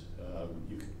exist.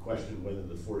 You can question whether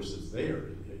the force that's there,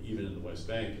 even in the West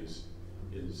Bank, is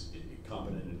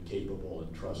competent and capable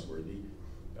and trustworthy.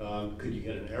 Could you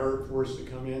get an Arab force to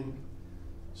come in?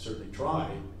 Certainly try.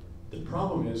 The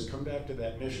problem is, come back to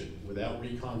that mission. Without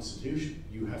reconstitution,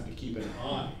 you have to keep an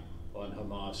eye on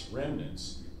Hamas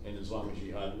remnants and Islamic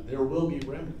Jihad. There will be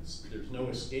remnants. There's no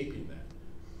escaping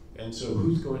that. And so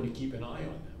who's going to keep an eye on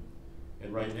them?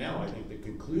 And right now, I think the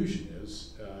conclusion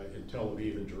is, in Tel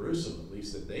Aviv and Jerusalem at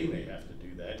least, that they may have to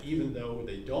do that, even though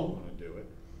they don't want to do it.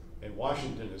 And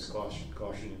Washington is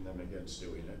cautioning them against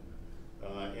doing it.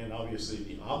 And obviously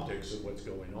the optics of what's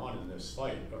going on in this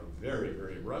fight are very,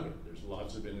 very rugged. There's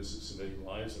lots of innocent civilian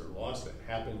lives that are lost. That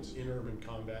happens in urban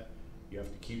combat. You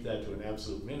have to keep that to an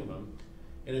absolute minimum.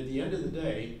 And at the end of the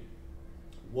day,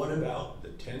 what about the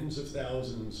tens of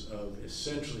thousands of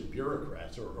essentially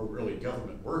bureaucrats, or really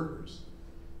government workers,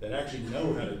 that actually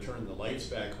know how to turn the lights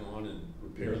back on and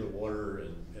repair the water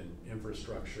and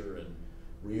infrastructure and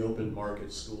reopen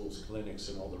markets, schools, clinics,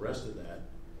 and all the rest of that?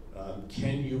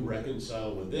 Can you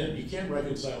reconcile with them? You can't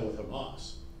reconcile with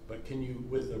Hamas, but can you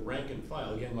with the rank and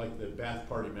file, again, like the Ba'ath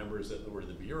Party members that were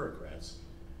the bureaucrats,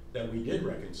 that we did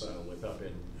reconcile with up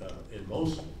in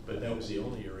Mosul, but that was the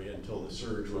only area until the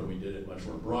surge when we did it much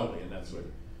more broadly, and that's what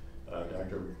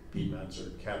Dr. Pete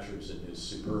Manser captures in his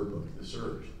superb book, The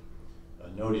Surge.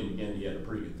 Noting again, he had a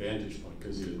pretty good vantage point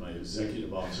because he was my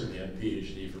executive officer and he had a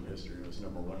PhD from history and was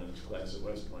 #1 in his class at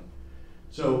West Point.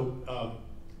 So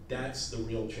that's the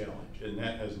real challenge, and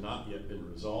that has not yet been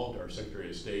resolved. Our Secretary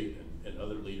of State and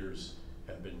other leaders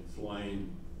have been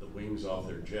flying the wings off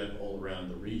their jet all around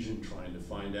the region, trying to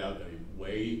find out a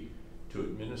way to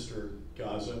administer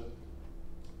Gaza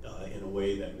in a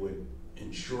way that would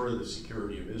ensure the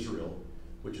security of Israel,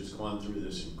 which has gone through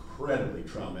this incredibly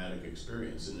traumatic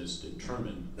experience and is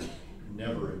determined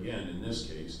never again in this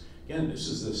case. Again, this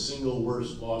is the single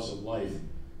worst loss of life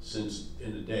since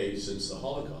the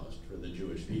Holocaust for the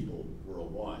Jewish people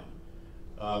worldwide.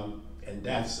 And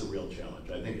that's the real challenge.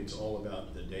 I think it's all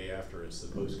about the day after, it's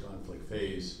the post-conflict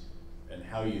phase, and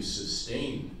how you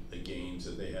sustain the gains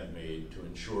that they have made to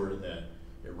ensure that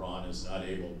Iran is not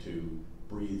able to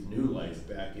breathe new life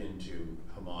back into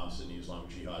Hamas and Islamic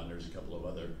Jihad, and there's a couple of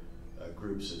other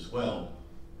groups as well,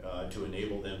 to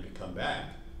enable them to come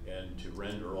back and to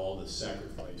render all the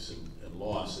sacrifice and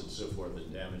loss and so forth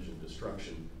and damage and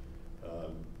destruction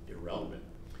irrelevant.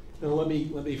 Now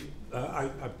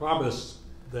I promise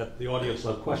that the audience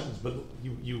will have questions, but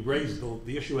you raised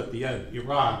the issue at the end,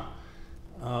 Iran.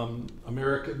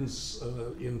 Americans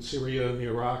in Syria and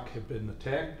Iraq have been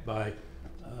attacked by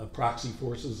proxy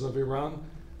forces of Iran.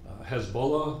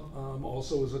 Hezbollah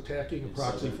also is attacking a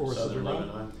proxy force of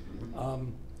Iran.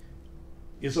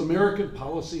 Is American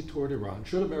policy toward Iran,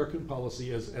 should American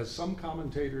policy, as some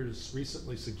commentators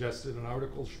recently suggested in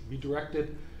articles, should be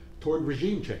directed toward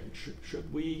regime change?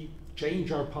 Should we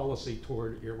change our policy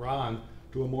toward Iran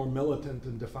to a more militant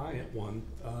and defiant one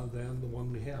than the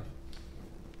one we have?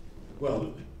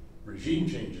 Well, regime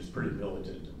change is pretty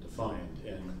militant and defiant,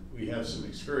 and we have some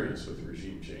experience with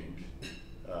regime change.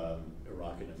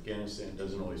 Iraq and Afghanistan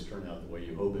doesn't always turn out the way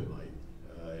you hope it might.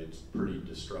 It's pretty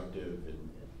destructive, and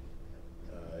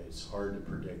it's hard to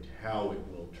predict how it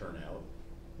will turn out.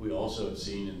 We also have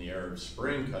seen in the Arab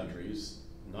Spring countries,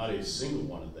 not a single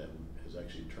one of them has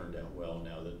actually turned out well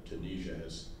now that Tunisia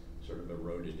has sort of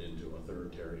eroded into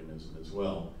authoritarianism as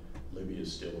well. Libya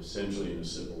is still essentially in a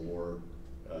civil war.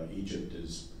 Egypt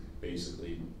is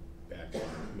basically back on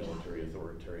a military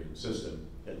authoritarian system.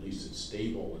 At least it's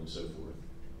stable and so forth.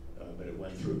 But it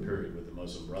went through a period with the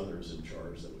Muslim Brothers in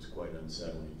charge that was quite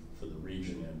unsettling for the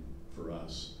region and for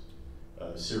us.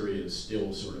 Syria is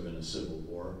still sort of in a civil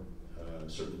war.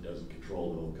 Certainly doesn't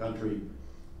control the whole country.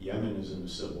 Yemen is in a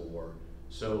civil war.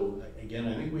 So again,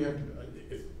 I think we have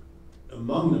to,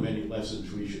 among the many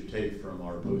lessons we should take from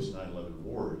our post 9/11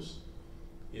 wars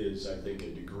is, I think, a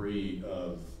degree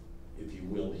of, if you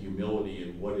will, humility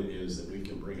in what it is that we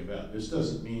can bring about. This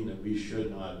doesn't mean that we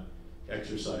should not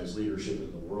exercise leadership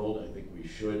in the world. I think we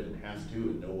should and have to,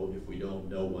 and if we don't,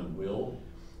 no one will.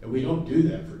 And we don't do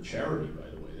that for charity, by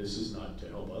the way. This is not to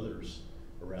help others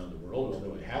around the world,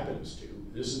 although it happens to.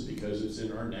 This is because it's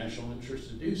in our national interest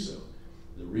to do so.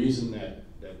 The reason that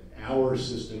our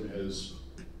system has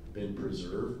been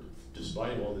preserved,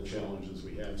 despite all the challenges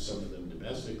we have, some of them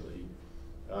domestically,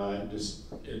 and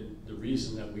the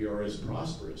reason that we are as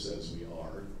prosperous as we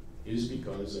are is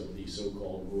because of the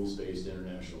so-called rules-based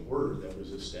international order that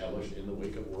was established in the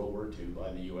wake of World War II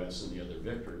by the US and the other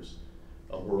victors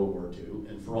of World War II.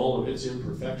 And for all of its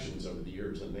imperfections over the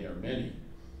years, and they are many,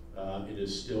 it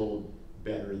is still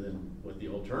better than what the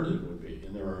alternative would be.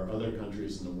 And there are other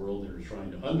countries in the world that are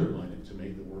trying to undermine it to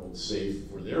make the world safe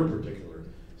for their particular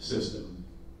system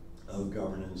of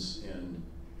governance and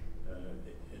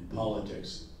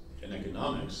politics and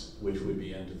economics, which would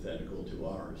be antithetical to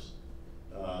ours.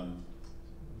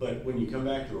 But when you come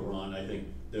back to Iran, I think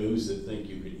those that think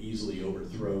you could easily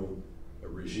overthrow a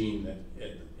regime that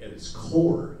at its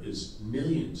core is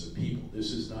millions of people.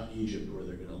 This is not Egypt where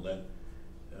they're going to let,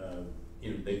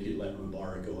 they could let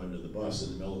Mubarak go under the bus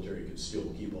and the military could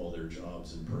still keep all their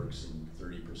jobs and perks and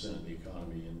 30% of the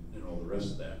economy and all the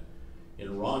rest of that. In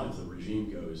Iran, if the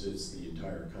regime goes, it's the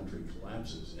entire country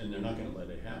collapses, and they're not going to let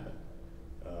it happen.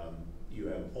 You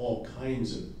have all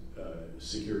kinds of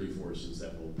security forces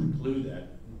that will preclude that,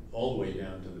 all the way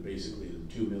down to basically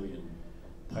the 2 million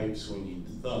pipe-swinging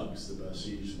thugs, the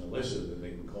Basij militia, that they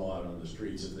can call out on the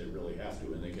streets if they really have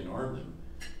to, and they can arm them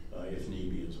if need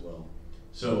be as well.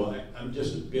 So I'm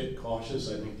just a bit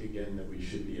cautious. I think, again, that we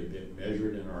should be a bit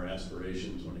measured in our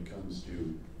aspirations when it comes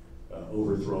to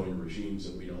overthrowing regimes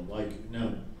that we don't like.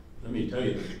 Now, let me tell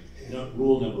you,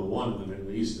 rule number one of the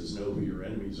Middle East is know who your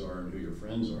enemies are and who your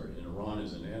friends are. And Iran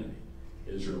is an enemy.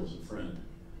 Israel's a friend.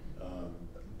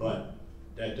 But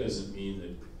that doesn't mean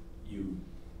that you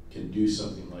can do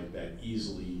something like that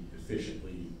easily,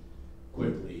 efficiently,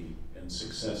 quickly, and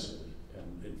successfully.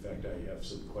 And in fact, I have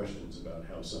some questions about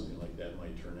how something like that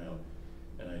might turn out.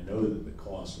 And I know that the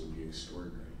cost would be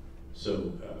extraordinary.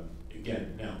 So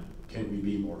again, now, can we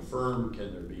be more firm?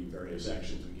 Can there be various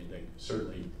actions we can take?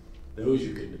 Certainly, those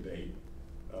you can debate.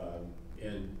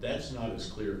 And that's not as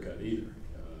clear cut either.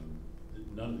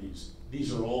 None of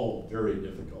these are all very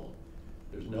difficult.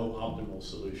 There's no optimal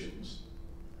solutions.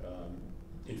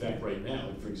 In fact, right now,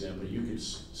 for example, you could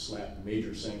slap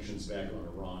major sanctions back on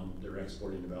Iran. They're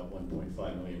exporting about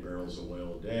 1.5 million barrels of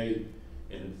oil a day,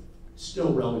 and it's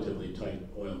still relatively tight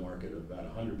oil market of about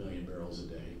 100 million barrels a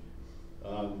day.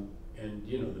 And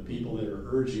you know, the people that are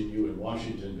urging you in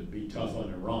Washington to be tough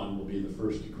on Iran will be the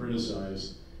first to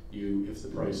criticize you if the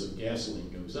price of gasoline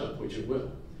goes up, which it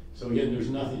will. So again, there's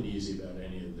nothing easy about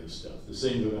any of this stuff. The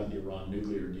same about the Iran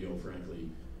nuclear deal, frankly.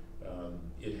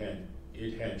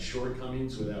 It had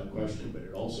shortcomings without question, but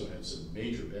it also had some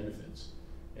major benefits.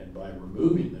 And by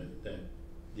removing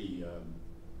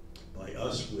by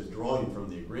us withdrawing from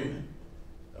the agreement,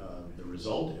 the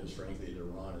result is, frankly, that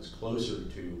Iran is closer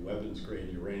to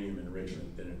weapons-grade uranium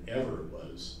enrichment than it ever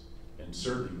was, and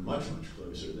certainly much, much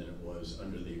closer than it was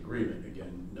under the agreement,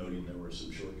 again, noting there were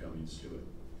some shortcomings to it.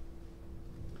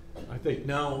 I think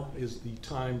now is the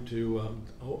time to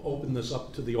open this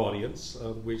up to the audience.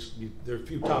 There are a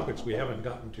few topics we haven't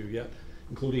gotten to yet,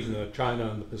 including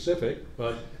China and the Pacific,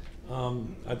 but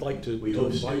I'd like to— We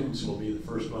hope students will be the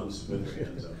first ones to put their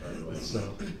hands up, by the way.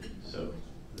 So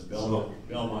the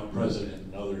Belmont president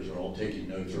and others are all taking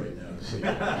notes right now to see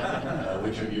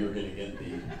which of you are going to get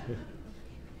the—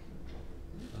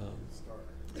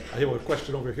 I have a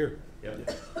question over here. Yep.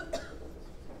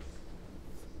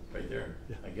 Right there.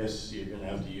 Yeah. I guess you're going to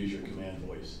have to use your command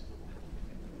voice.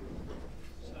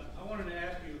 I wanted to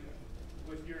ask you,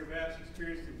 with your vast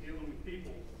experience in dealing with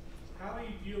people, how do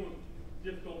you deal with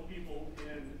difficult people?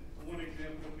 And one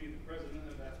example would be the president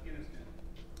of Afghanistan.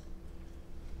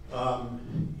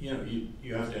 You know,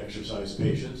 you have to exercise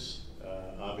patience.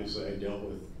 Obviously, I dealt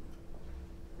with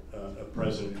a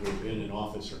president who had been in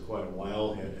office for quite a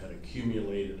while, had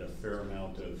accumulated a fair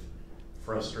amount of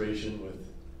frustration with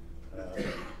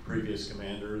previous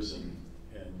commanders and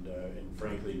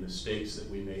frankly mistakes that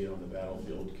we made on the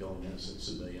battlefield, killing innocent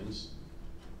civilians.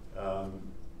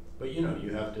 But you know,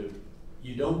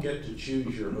 you don't get to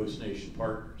choose your host nation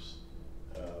partners.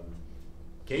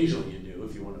 Occasionally you do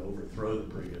if you want to overthrow the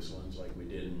previous ones, like we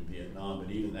did in Vietnam,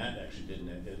 but even that actually didn't.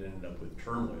 It ended up with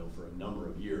turmoil for a number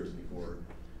of years before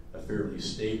a fairly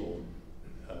stable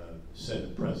set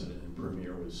of president and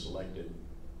premier was selected.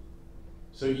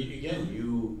 So you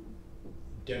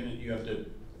have to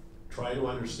try to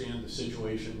understand the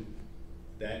situation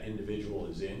that individual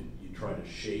is in. You try to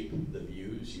shape the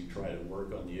views. You try to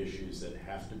work on the issues that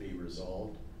have to be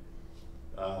resolved.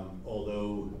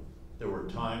 Although there were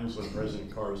times when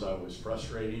President Karzai was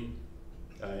frustrating,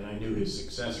 and I knew his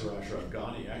successor, Ashraf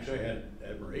Ghani. Actually, I had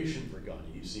admiration for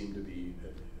Ghani. He seemed to be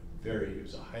he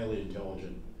was a highly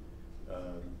intelligent,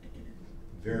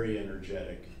 very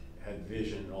energetic, had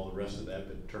vision and all the rest of that,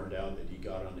 but it turned out that he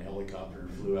got on the helicopter and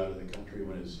flew out of the country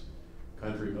when his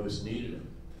country most needed him.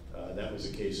 That was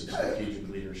a case of strategic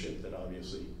leadership that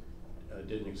obviously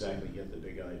didn't exactly get the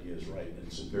big ideas right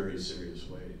in some very serious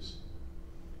ways.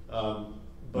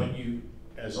 But you,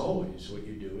 as always, what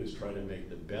you do is try to make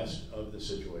the best of the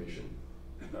situation,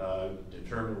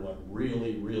 determine what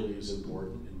really, really is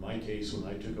important. In my case, when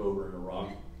I took over in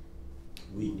Iraq,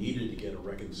 we needed to get a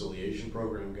reconciliation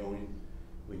program going.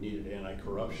 We needed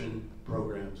anti-corruption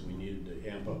programs. We needed to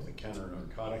amp up the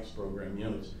counter-narcotics program. You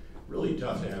know, it's really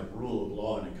tough to have rule of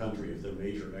law in a country if their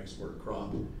major export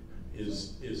crop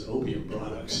is opium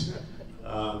products.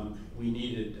 We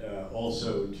needed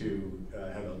also to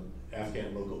have an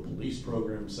Afghan local police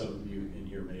program. Some of you in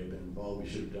here may have been involved. We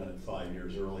should have done it 5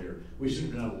 years earlier. We should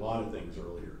have done a lot of things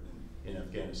earlier in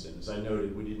Afghanistan. As I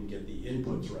noted, we didn't get the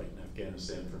inputs right in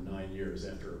Afghanistan for 9 years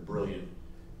after a brilliant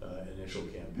initial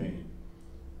campaign.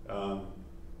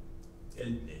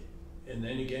 And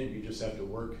then again, you just have to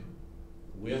work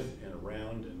with and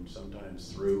around and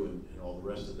sometimes through and all the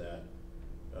rest of that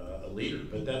a leader.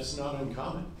 But that's not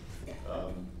uncommon.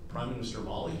 Prime Minister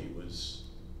Maliki was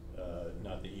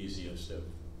not the easiest of,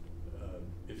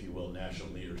 if you will, national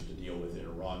leaders to deal with in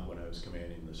Iraq when I was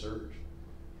commanding the surge.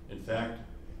 In fact,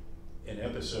 an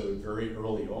episode very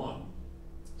early on,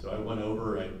 so I went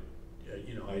over, I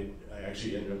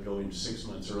actually ended up going 6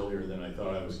 months earlier than I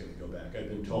thought I was going to go back. I'd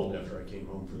been told after I came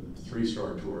home from the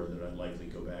 3-star tour that I'd likely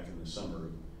go back in the summer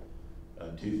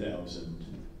of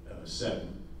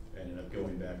 2007. I ended up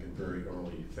going back in very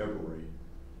early February.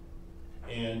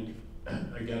 And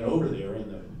I got over there,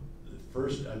 and the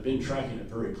first, I've been tracking it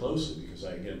very closely because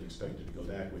I, again, expected to go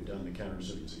back. We'd done the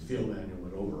counterinsurgency field manual,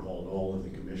 had overhauled all of the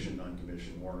commissioned,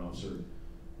 non-commissioned warrant officer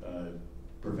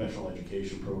professional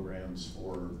education programs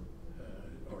for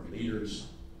our leaders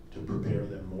to prepare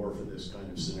them more for this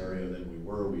kind of scenario than we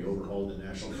were. We overhauled the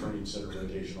National Training Center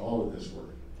rotation, all of this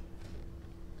work.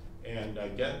 And I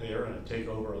get there and I take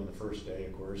over on the first day,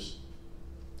 of course.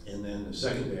 And then the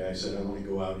second day I said, I want to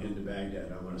go out into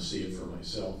Baghdad. I want to see it for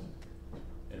myself.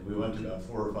 And we went to about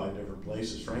 4 or 5 different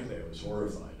places. Frankly, I was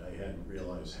horrified. I hadn't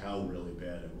realized how really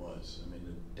bad it was. I mean,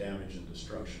 the damage and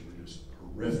destruction were just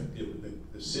horrific.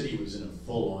 The city was in a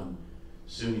full-on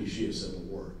Sunni Shia civil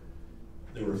war.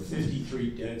 There were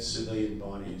 53 dead civilian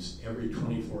bodies every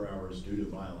 24 hours due to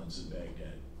violence in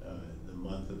Baghdad, the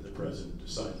month that the president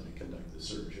decided to conduct the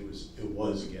surge. It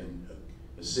was again,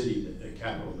 a city, a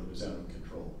capital that was out of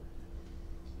control.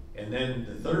 And then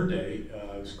the third day,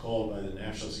 I was called by the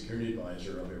National Security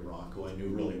Advisor of Iraq, who I knew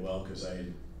really well because I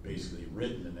had basically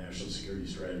written the national security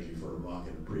strategy for Iraq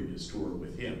in a previous tour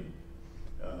with him.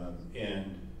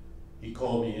 And he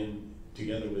called me in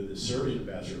together with the Serbian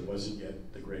ambassador. It wasn't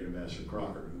yet the great Ambassador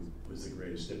Crocker, who was the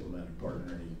greatest diplomatic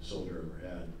partner any soldier ever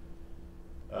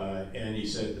had. And he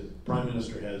said the Prime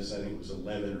Minister has, I think it was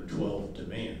 11 or 12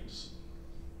 demands.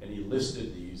 And he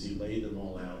listed these, he laid them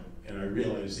all out, and I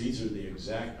realized these are the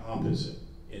exact opposite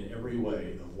in every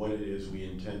way of what it is we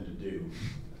intend to do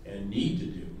and need to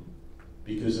do,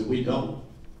 because if we don't,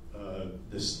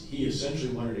 he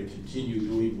essentially wanted to continue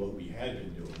doing what we had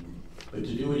been doing, but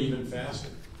to do it even faster,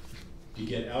 to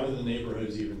get out of the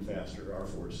neighborhoods even faster, our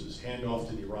forces, hand off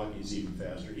to the Iraqis even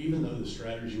faster, even though the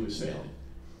strategy was failing.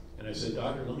 And I said,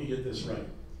 Doctor, let me get this right.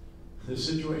 The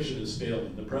situation is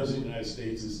failing. The President of the United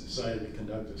States has decided to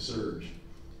conduct a surge,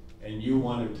 and you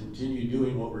want to continue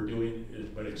doing what we're doing,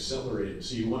 but accelerate it,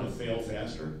 so you want to fail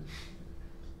faster?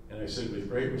 And I said, with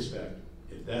great respect,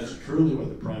 if that's truly what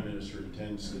the Prime Minister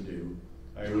intends to do,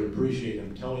 I would appreciate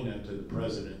him telling that to the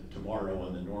President tomorrow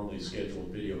on the normally scheduled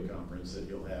video conference that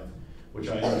you'll have, which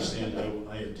I understand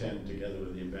I attend together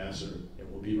with the Ambassador.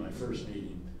 It will be my first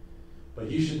meeting. But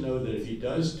he should know that if he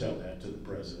does tell that to the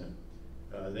President,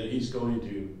 that he's going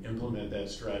to implement that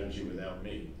strategy without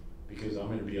me, because I'm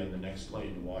going to be on the next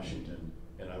plane to Washington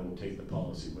and I will take the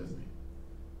policy with me.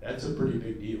 That's a pretty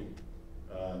big deal.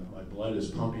 My blood is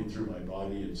pumping through my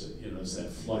body. It's, it's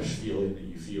that flush feeling that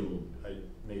you feel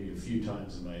maybe a few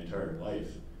times in my entire life.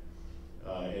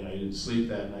 And I didn't sleep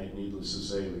that night, needless to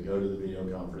say. We go to the video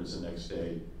conference the next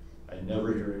day. I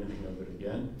never hear anything of it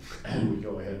again. And we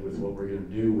go ahead with what we're going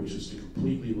to do, which is to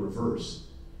completely reverse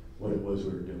what it was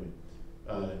we were doing.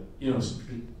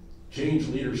 Change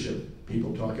leadership,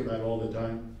 people talk about all the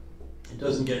time. It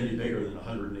doesn't get any bigger than a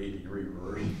 180-degree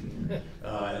reversion.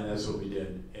 And that's what we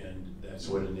did. And that's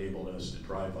what enabled us to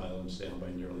drive violence down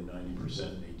by nearly 90%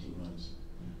 in 18 months.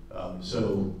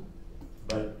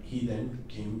 But he then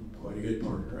became quite a good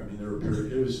partner. I mean, there were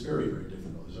periods, it was very, very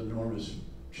difficult. There's enormous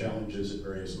challenges at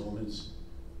various moments,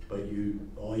 but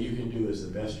all you can do is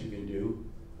the best you can do.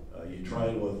 You try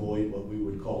to avoid what we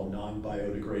would call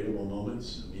non-biodegradable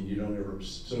moments. I mean, you don't ever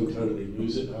so totally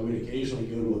lose it. I would occasionally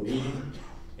go to a meeting,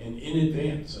 and in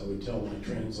advance, I would tell my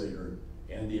translator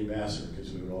and the ambassador,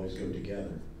 because we would always go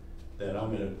together,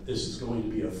 that this is going to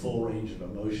be a full range of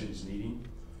emotions meeting.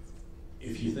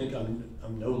 If you think I'm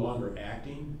no longer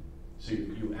acting, so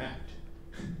you act.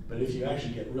 But if you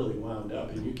actually get really wound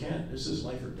up, and you can't, this is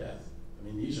life or death. I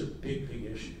mean, these are big, big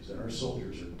issues, and our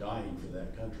soldiers are dying for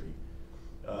that country.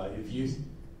 If you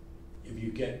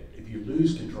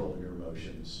lose control of your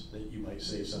emotions, that you might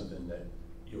say something that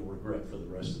you'll regret for the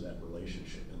rest of that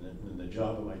relationship. And the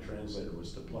job of my translator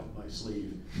was to pluck my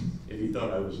sleeve if he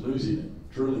thought I was losing it,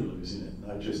 truly losing it,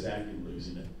 not just acting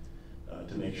losing it,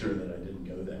 to make sure that I didn't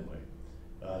go that way.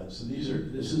 So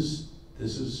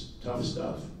this is tough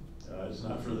stuff. It's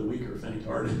not for the weak or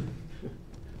faint-hearted.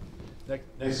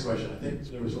 Next question. I think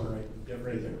there was one right there.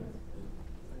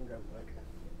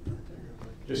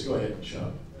 Just go ahead and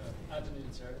shop.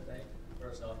 Afternoon, sir.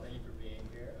 First off, thank you for being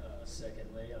here.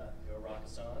 Secondly, go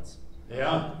Rockets.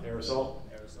 Yeah, aerosol.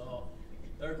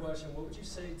 Third question, what would you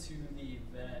say to the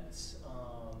vets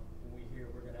when we hear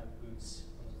we're going to have boots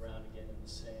on the ground again in the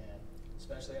sand,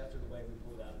 especially after the way we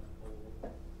pulled out of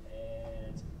Kabul,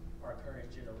 and our current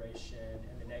generation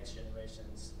and the next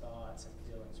generation's thoughts and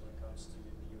feelings when it comes to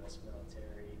the U.S.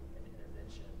 military and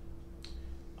intervention?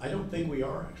 I don't think we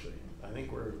are, actually. I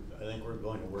think we're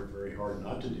going to work very hard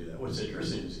not to do that. What's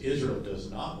interesting is Israel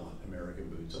does not want American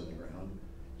boots on the ground.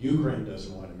 Ukraine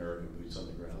doesn't want American boots on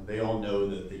the ground. They all know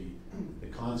that the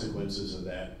consequences of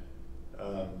that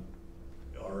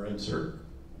are uncertain.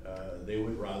 They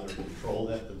would rather control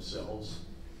that themselves.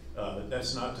 But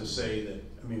that's not to say that,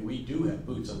 I mean, we do have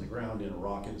boots on the ground in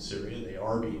Iraq and Syria. They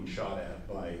are being shot at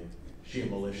by Shia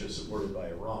militia supported by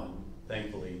Iran.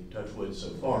 Thankfully, touch wood, so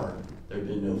far, there have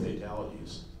been no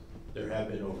fatalities. There have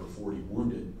been over 40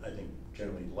 wounded, I think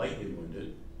generally lightly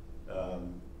wounded.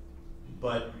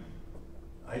 But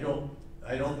I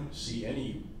don't see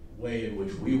any way in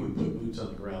which we would put boots on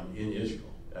the ground in Israel.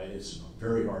 It's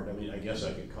very hard. I mean, I guess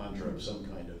I could conjure up some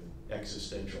kind of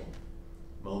existential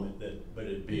moment, but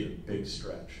it'd be a big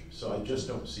stretch. So I just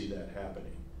don't see that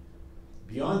happening.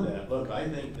 Beyond that, look, I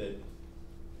think that,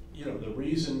 you know, the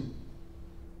reason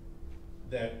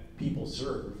that people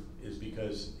serve is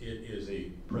because it is a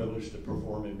privilege to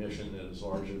perform a mission that is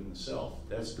larger than self.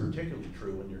 That's particularly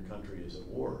true when your country is at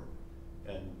war.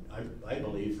 And I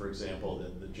believe, for example,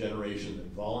 that the generation that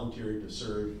volunteered to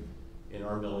serve in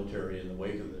our military in the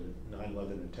wake of the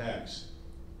 9/11 attacks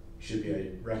should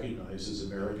be recognized as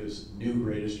America's new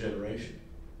greatest generation.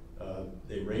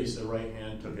 They raised their right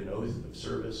hand, took an oath of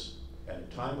service at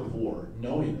a time of war,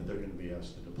 knowing that they're going to be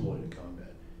asked to deploy to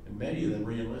combat. And many of them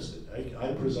re-enlisted.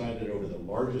 I presided over the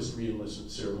largest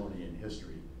re-enlistment ceremony in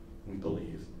history, we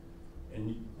believe.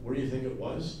 And where do you think it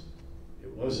was?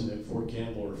 It wasn't at Fort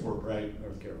Campbell or Fort Bragg,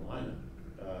 North Carolina,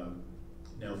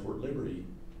 now Fort Liberty.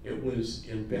 It was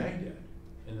in Baghdad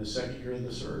in the second year of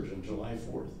the surge on July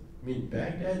 4th. I mean,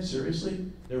 Baghdad, seriously?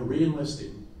 They're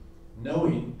re-enlisting,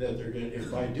 knowing that they're going to,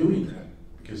 if by doing that,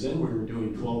 because then we were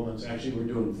doing 12 months, actually we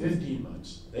were doing 15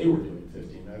 months. They were doing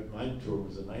 15. My tour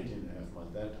was a 19.5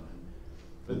 month that time.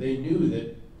 But they knew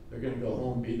that they're going to go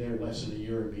home, be there less than a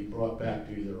year, and be brought back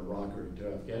to either Iraq or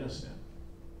to Afghanistan.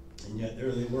 And yet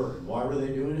there they were. And why were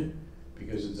they doing it?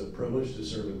 Because it's a privilege to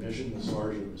serve a mission that's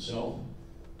larger than self,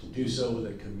 to do so with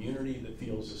a community that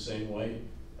feels the same way,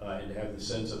 and to have the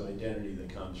sense of identity that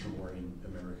comes from wearing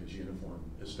America's uniform,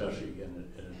 especially again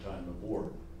at a time of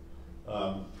war.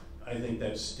 I think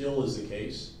that still is the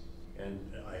case, and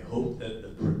I hope that the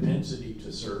propensity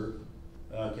to serve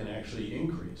can actually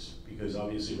increase, because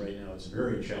obviously right now it's a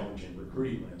very challenging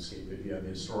recruiting landscape if you have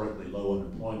historically low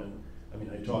unemployment. I mean,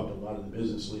 I talked to a lot of the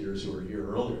business leaders who were here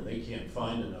earlier. They can't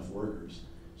find enough workers.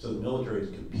 So the military is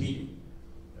competing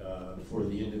for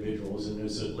the individuals, and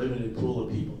there's a limited pool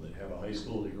of people that have a high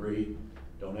school degree,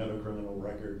 don't have a criminal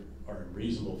record, are in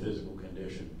reasonable physical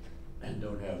condition, and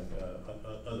don't have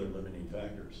other limiting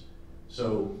factors.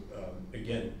 So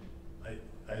again,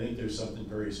 I think there's something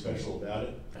very special about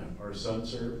it. Our son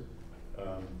served,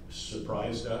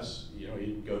 surprised us. You know, he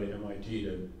didn't go to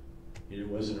MIT he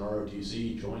wasn't ROTC,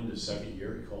 he joined his second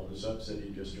year. He called us up, said he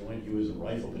just joined. He was a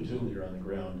rifle platoon leader on the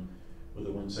ground with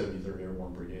the 173rd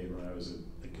Airborne Brigade when I was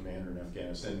the commander in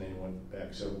Afghanistan. Then he went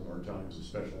back several more times as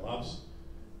special ops.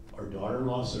 Our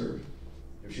daughter-in-law served.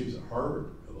 She was at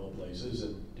Harvard, of all places,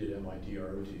 and did MIT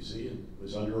ROTC and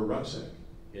was under a rucksack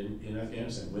in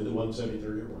Afghanistan with the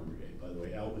 173rd Airborne Brigade, by the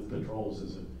way, out with patrols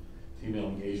as a female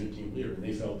engagement team leader, and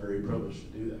they felt very privileged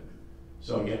to do that.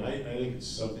 So again, I think it's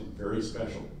something very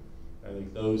special. I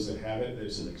think those that have it,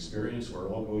 it's an experience. We're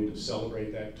all going to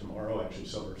celebrate that tomorrow. Actually,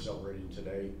 some are celebrating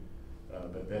today,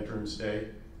 but Veterans Day.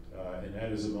 And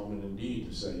that is a moment indeed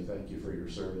to say thank you for your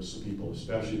service to people,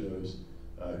 especially those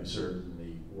who served in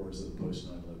the wars of the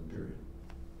post-9/11 period.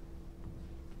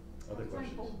 Other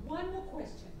questions? Time for one more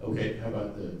question. Okay, how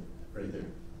about right there?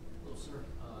 Hello, sir.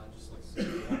 I'd just like to say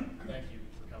thank you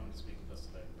for coming to speak with us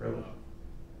today. Privilege.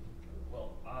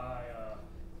 Well, I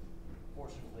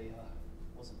fortunately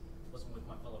wasn't with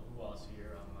my fellow Huas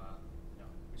here.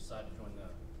 We decided to join the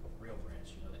real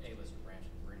branch, the A-list branch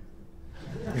of the Marine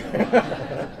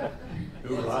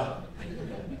Corps. Hoorah.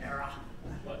 Era.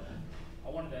 But I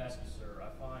wanted to ask you, sir, I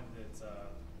find that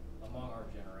among our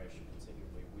generation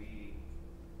particularly,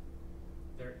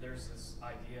 there's this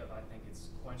idea of, I think it's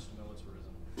quenched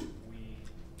militarism.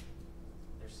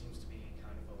 There seems to be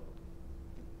kind of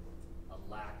a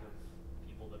lack of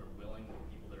people that are willing or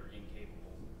people that are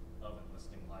incapable of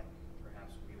enlisting like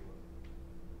perhaps we were.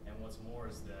 And what's more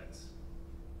is that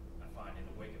I find in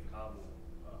the wake of Kabul,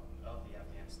 of the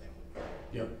Afghanistan war,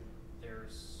 Yep.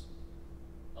 there's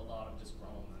a lot of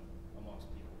disgruntlement amongst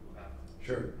people who have.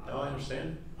 Sure. No, I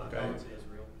understand. I've Okay. gone to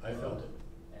Israel. I felt it.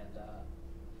 And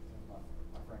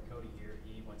my friend Cody here,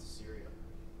 he went to Syria.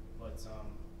 But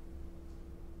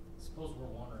suppose we're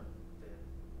wondering that,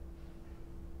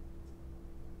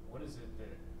 what is it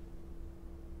that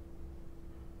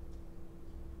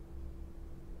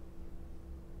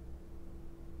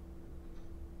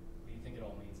what do you think it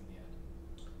all means in the end?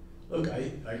 Look,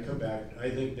 I come back. I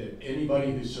think that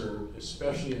anybody who served,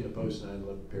 especially in the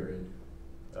post-9/11 period,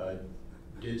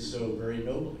 did so very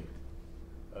nobly.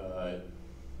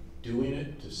 doing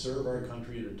it to serve our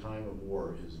country at a time of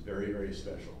war is very, very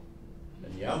special.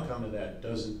 And the outcome of that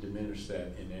doesn't diminish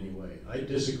that in any way. I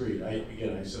disagreed.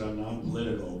 Again, I said I'm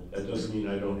non-political. That doesn't mean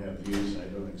I don't have views and I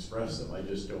don't express them. I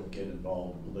just don't get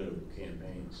involved in political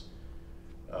campaigns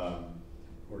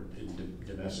or in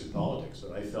domestic politics.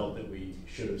 But I felt that we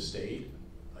should have stayed.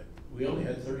 We only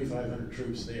had 3,500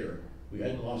 troops there. We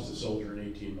hadn't lost a soldier in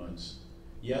 18 months.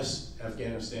 Yes,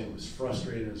 Afghanistan was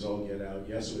frustrated as all get out.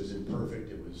 Yes, it was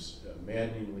imperfect. It was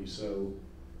maddeningly so.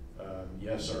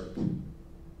 Yes, our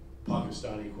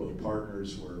Pakistani, quote,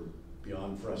 partners were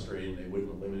beyond frustrating. They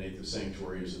wouldn't eliminate the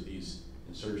sanctuaries that these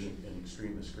insurgent and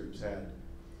extremist groups had.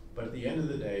 But at the end of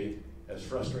the day, as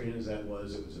frustrating as that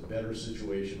was, it was a better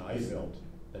situation, I felt,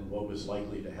 than what was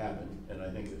likely to happen. And I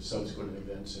think that subsequent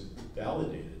events have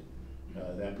validated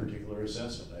that particular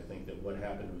assessment. I think that what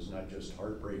happened was not just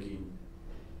heartbreaking,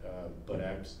 but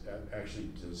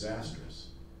actually disastrous.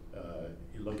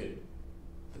 You look at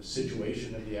the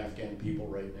situation of the Afghan people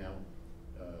right now.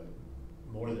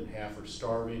 More than half are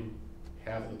starving.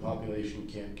 Half of the population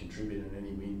can't contribute in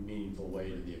any meaningful way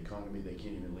to the economy. They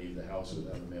can't even leave the house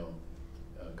without a male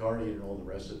guardian and all the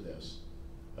rest of this.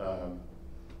 And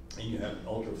you have an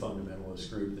ultra-fundamentalist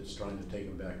group that's trying to take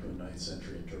them back to a 9th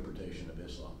century interpretation of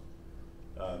Islam.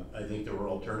 I think there were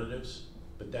alternatives,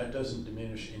 but that doesn't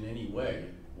diminish in any way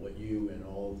what you and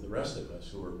all of the rest of us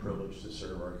who were privileged to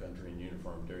serve our country in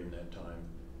uniform during that time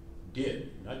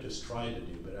did. Not just tried to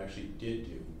do, but actually did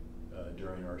do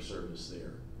during our service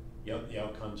there. Yep, the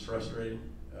outcome's frustrating.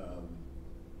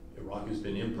 Iraq has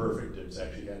been imperfect. It's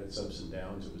actually had its ups and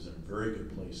downs. It was in a very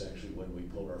good place actually when we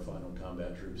pulled our final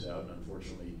combat troops out, and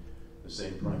unfortunately the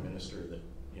same prime minister that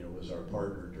was our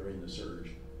partner during the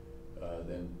surge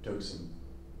then took some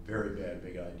very bad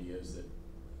big ideas that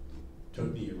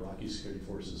took the Iraqi security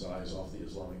forces' eyes off the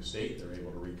Islamic State. They're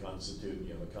able to reconstitute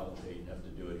a caliphate and have to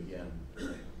do it again.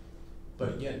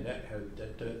 But again,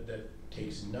 that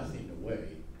takes nothing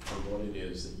away from what it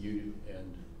is that you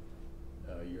and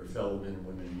your fellow men and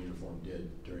women in uniform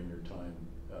did during your time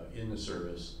in the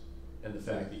service, and the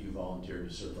fact that you volunteered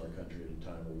to serve our country at a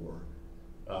time of war.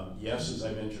 Yes, as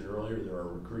I mentioned earlier, there are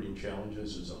recruiting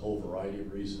challenges. There's a whole variety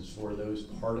of reasons for those.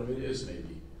 Part of it is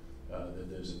maybe that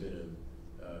there's a bit of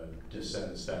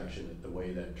dissatisfaction at the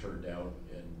way that turned out,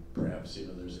 and perhaps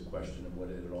there's a question of what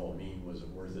did it all mean? Was it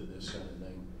worth it? This kind of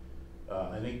thing.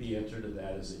 I think the answer to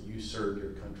that is that you served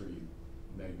your country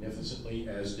magnificently,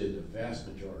 as did the vast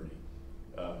majority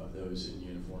of those in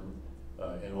uniform,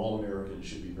 and all Americans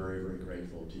should be very, very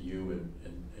grateful to you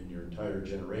and your entire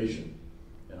generation.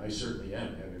 And I certainly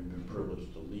am, having been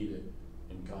privileged to lead it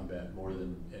in combat more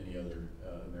than any other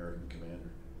American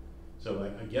commander. So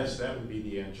I guess that would be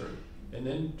the answer. And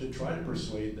then to try to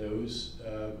persuade those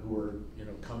who are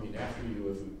coming after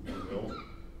you, if you will,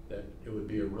 that it would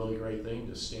be a really great thing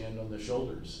to stand on the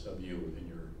shoulders of you and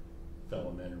your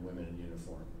fellow men and women in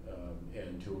uniform,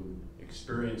 and to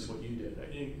experience what you did.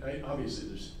 Obviously,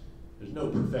 there's no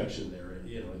perfection there.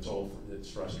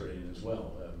 It's frustrating as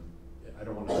well. I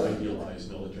don't want to idealize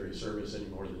military service any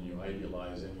more than you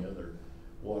idealize any other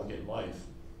walk in life,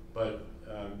 but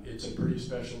it's a pretty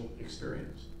special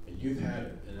experience, and you've had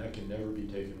it, and that can never be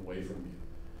taken away from you.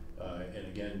 And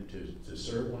again, to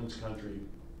serve one's country,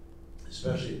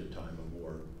 especially at a time of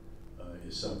war,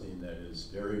 is something that is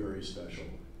very, very special.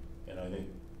 And I think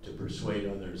to persuade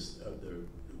others of the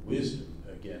wisdom,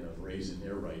 again, of raising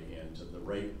their right hands, of the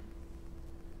right,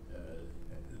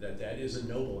 that is a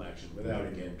noble action, without,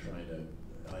 again, trying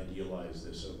to idealize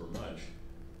this over much.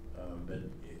 But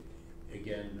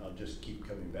again, I'll just keep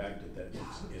coming back to that.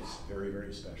 It's very,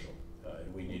 very special.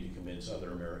 And we need to convince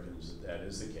other Americans that that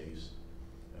is the case,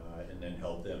 and then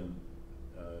help them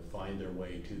find their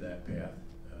way to that path,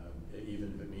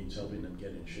 even if it means helping them get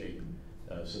in shape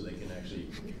so they can actually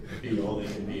be all they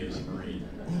can be as a Marine.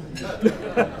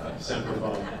 Sempra and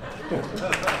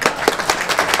Advanced.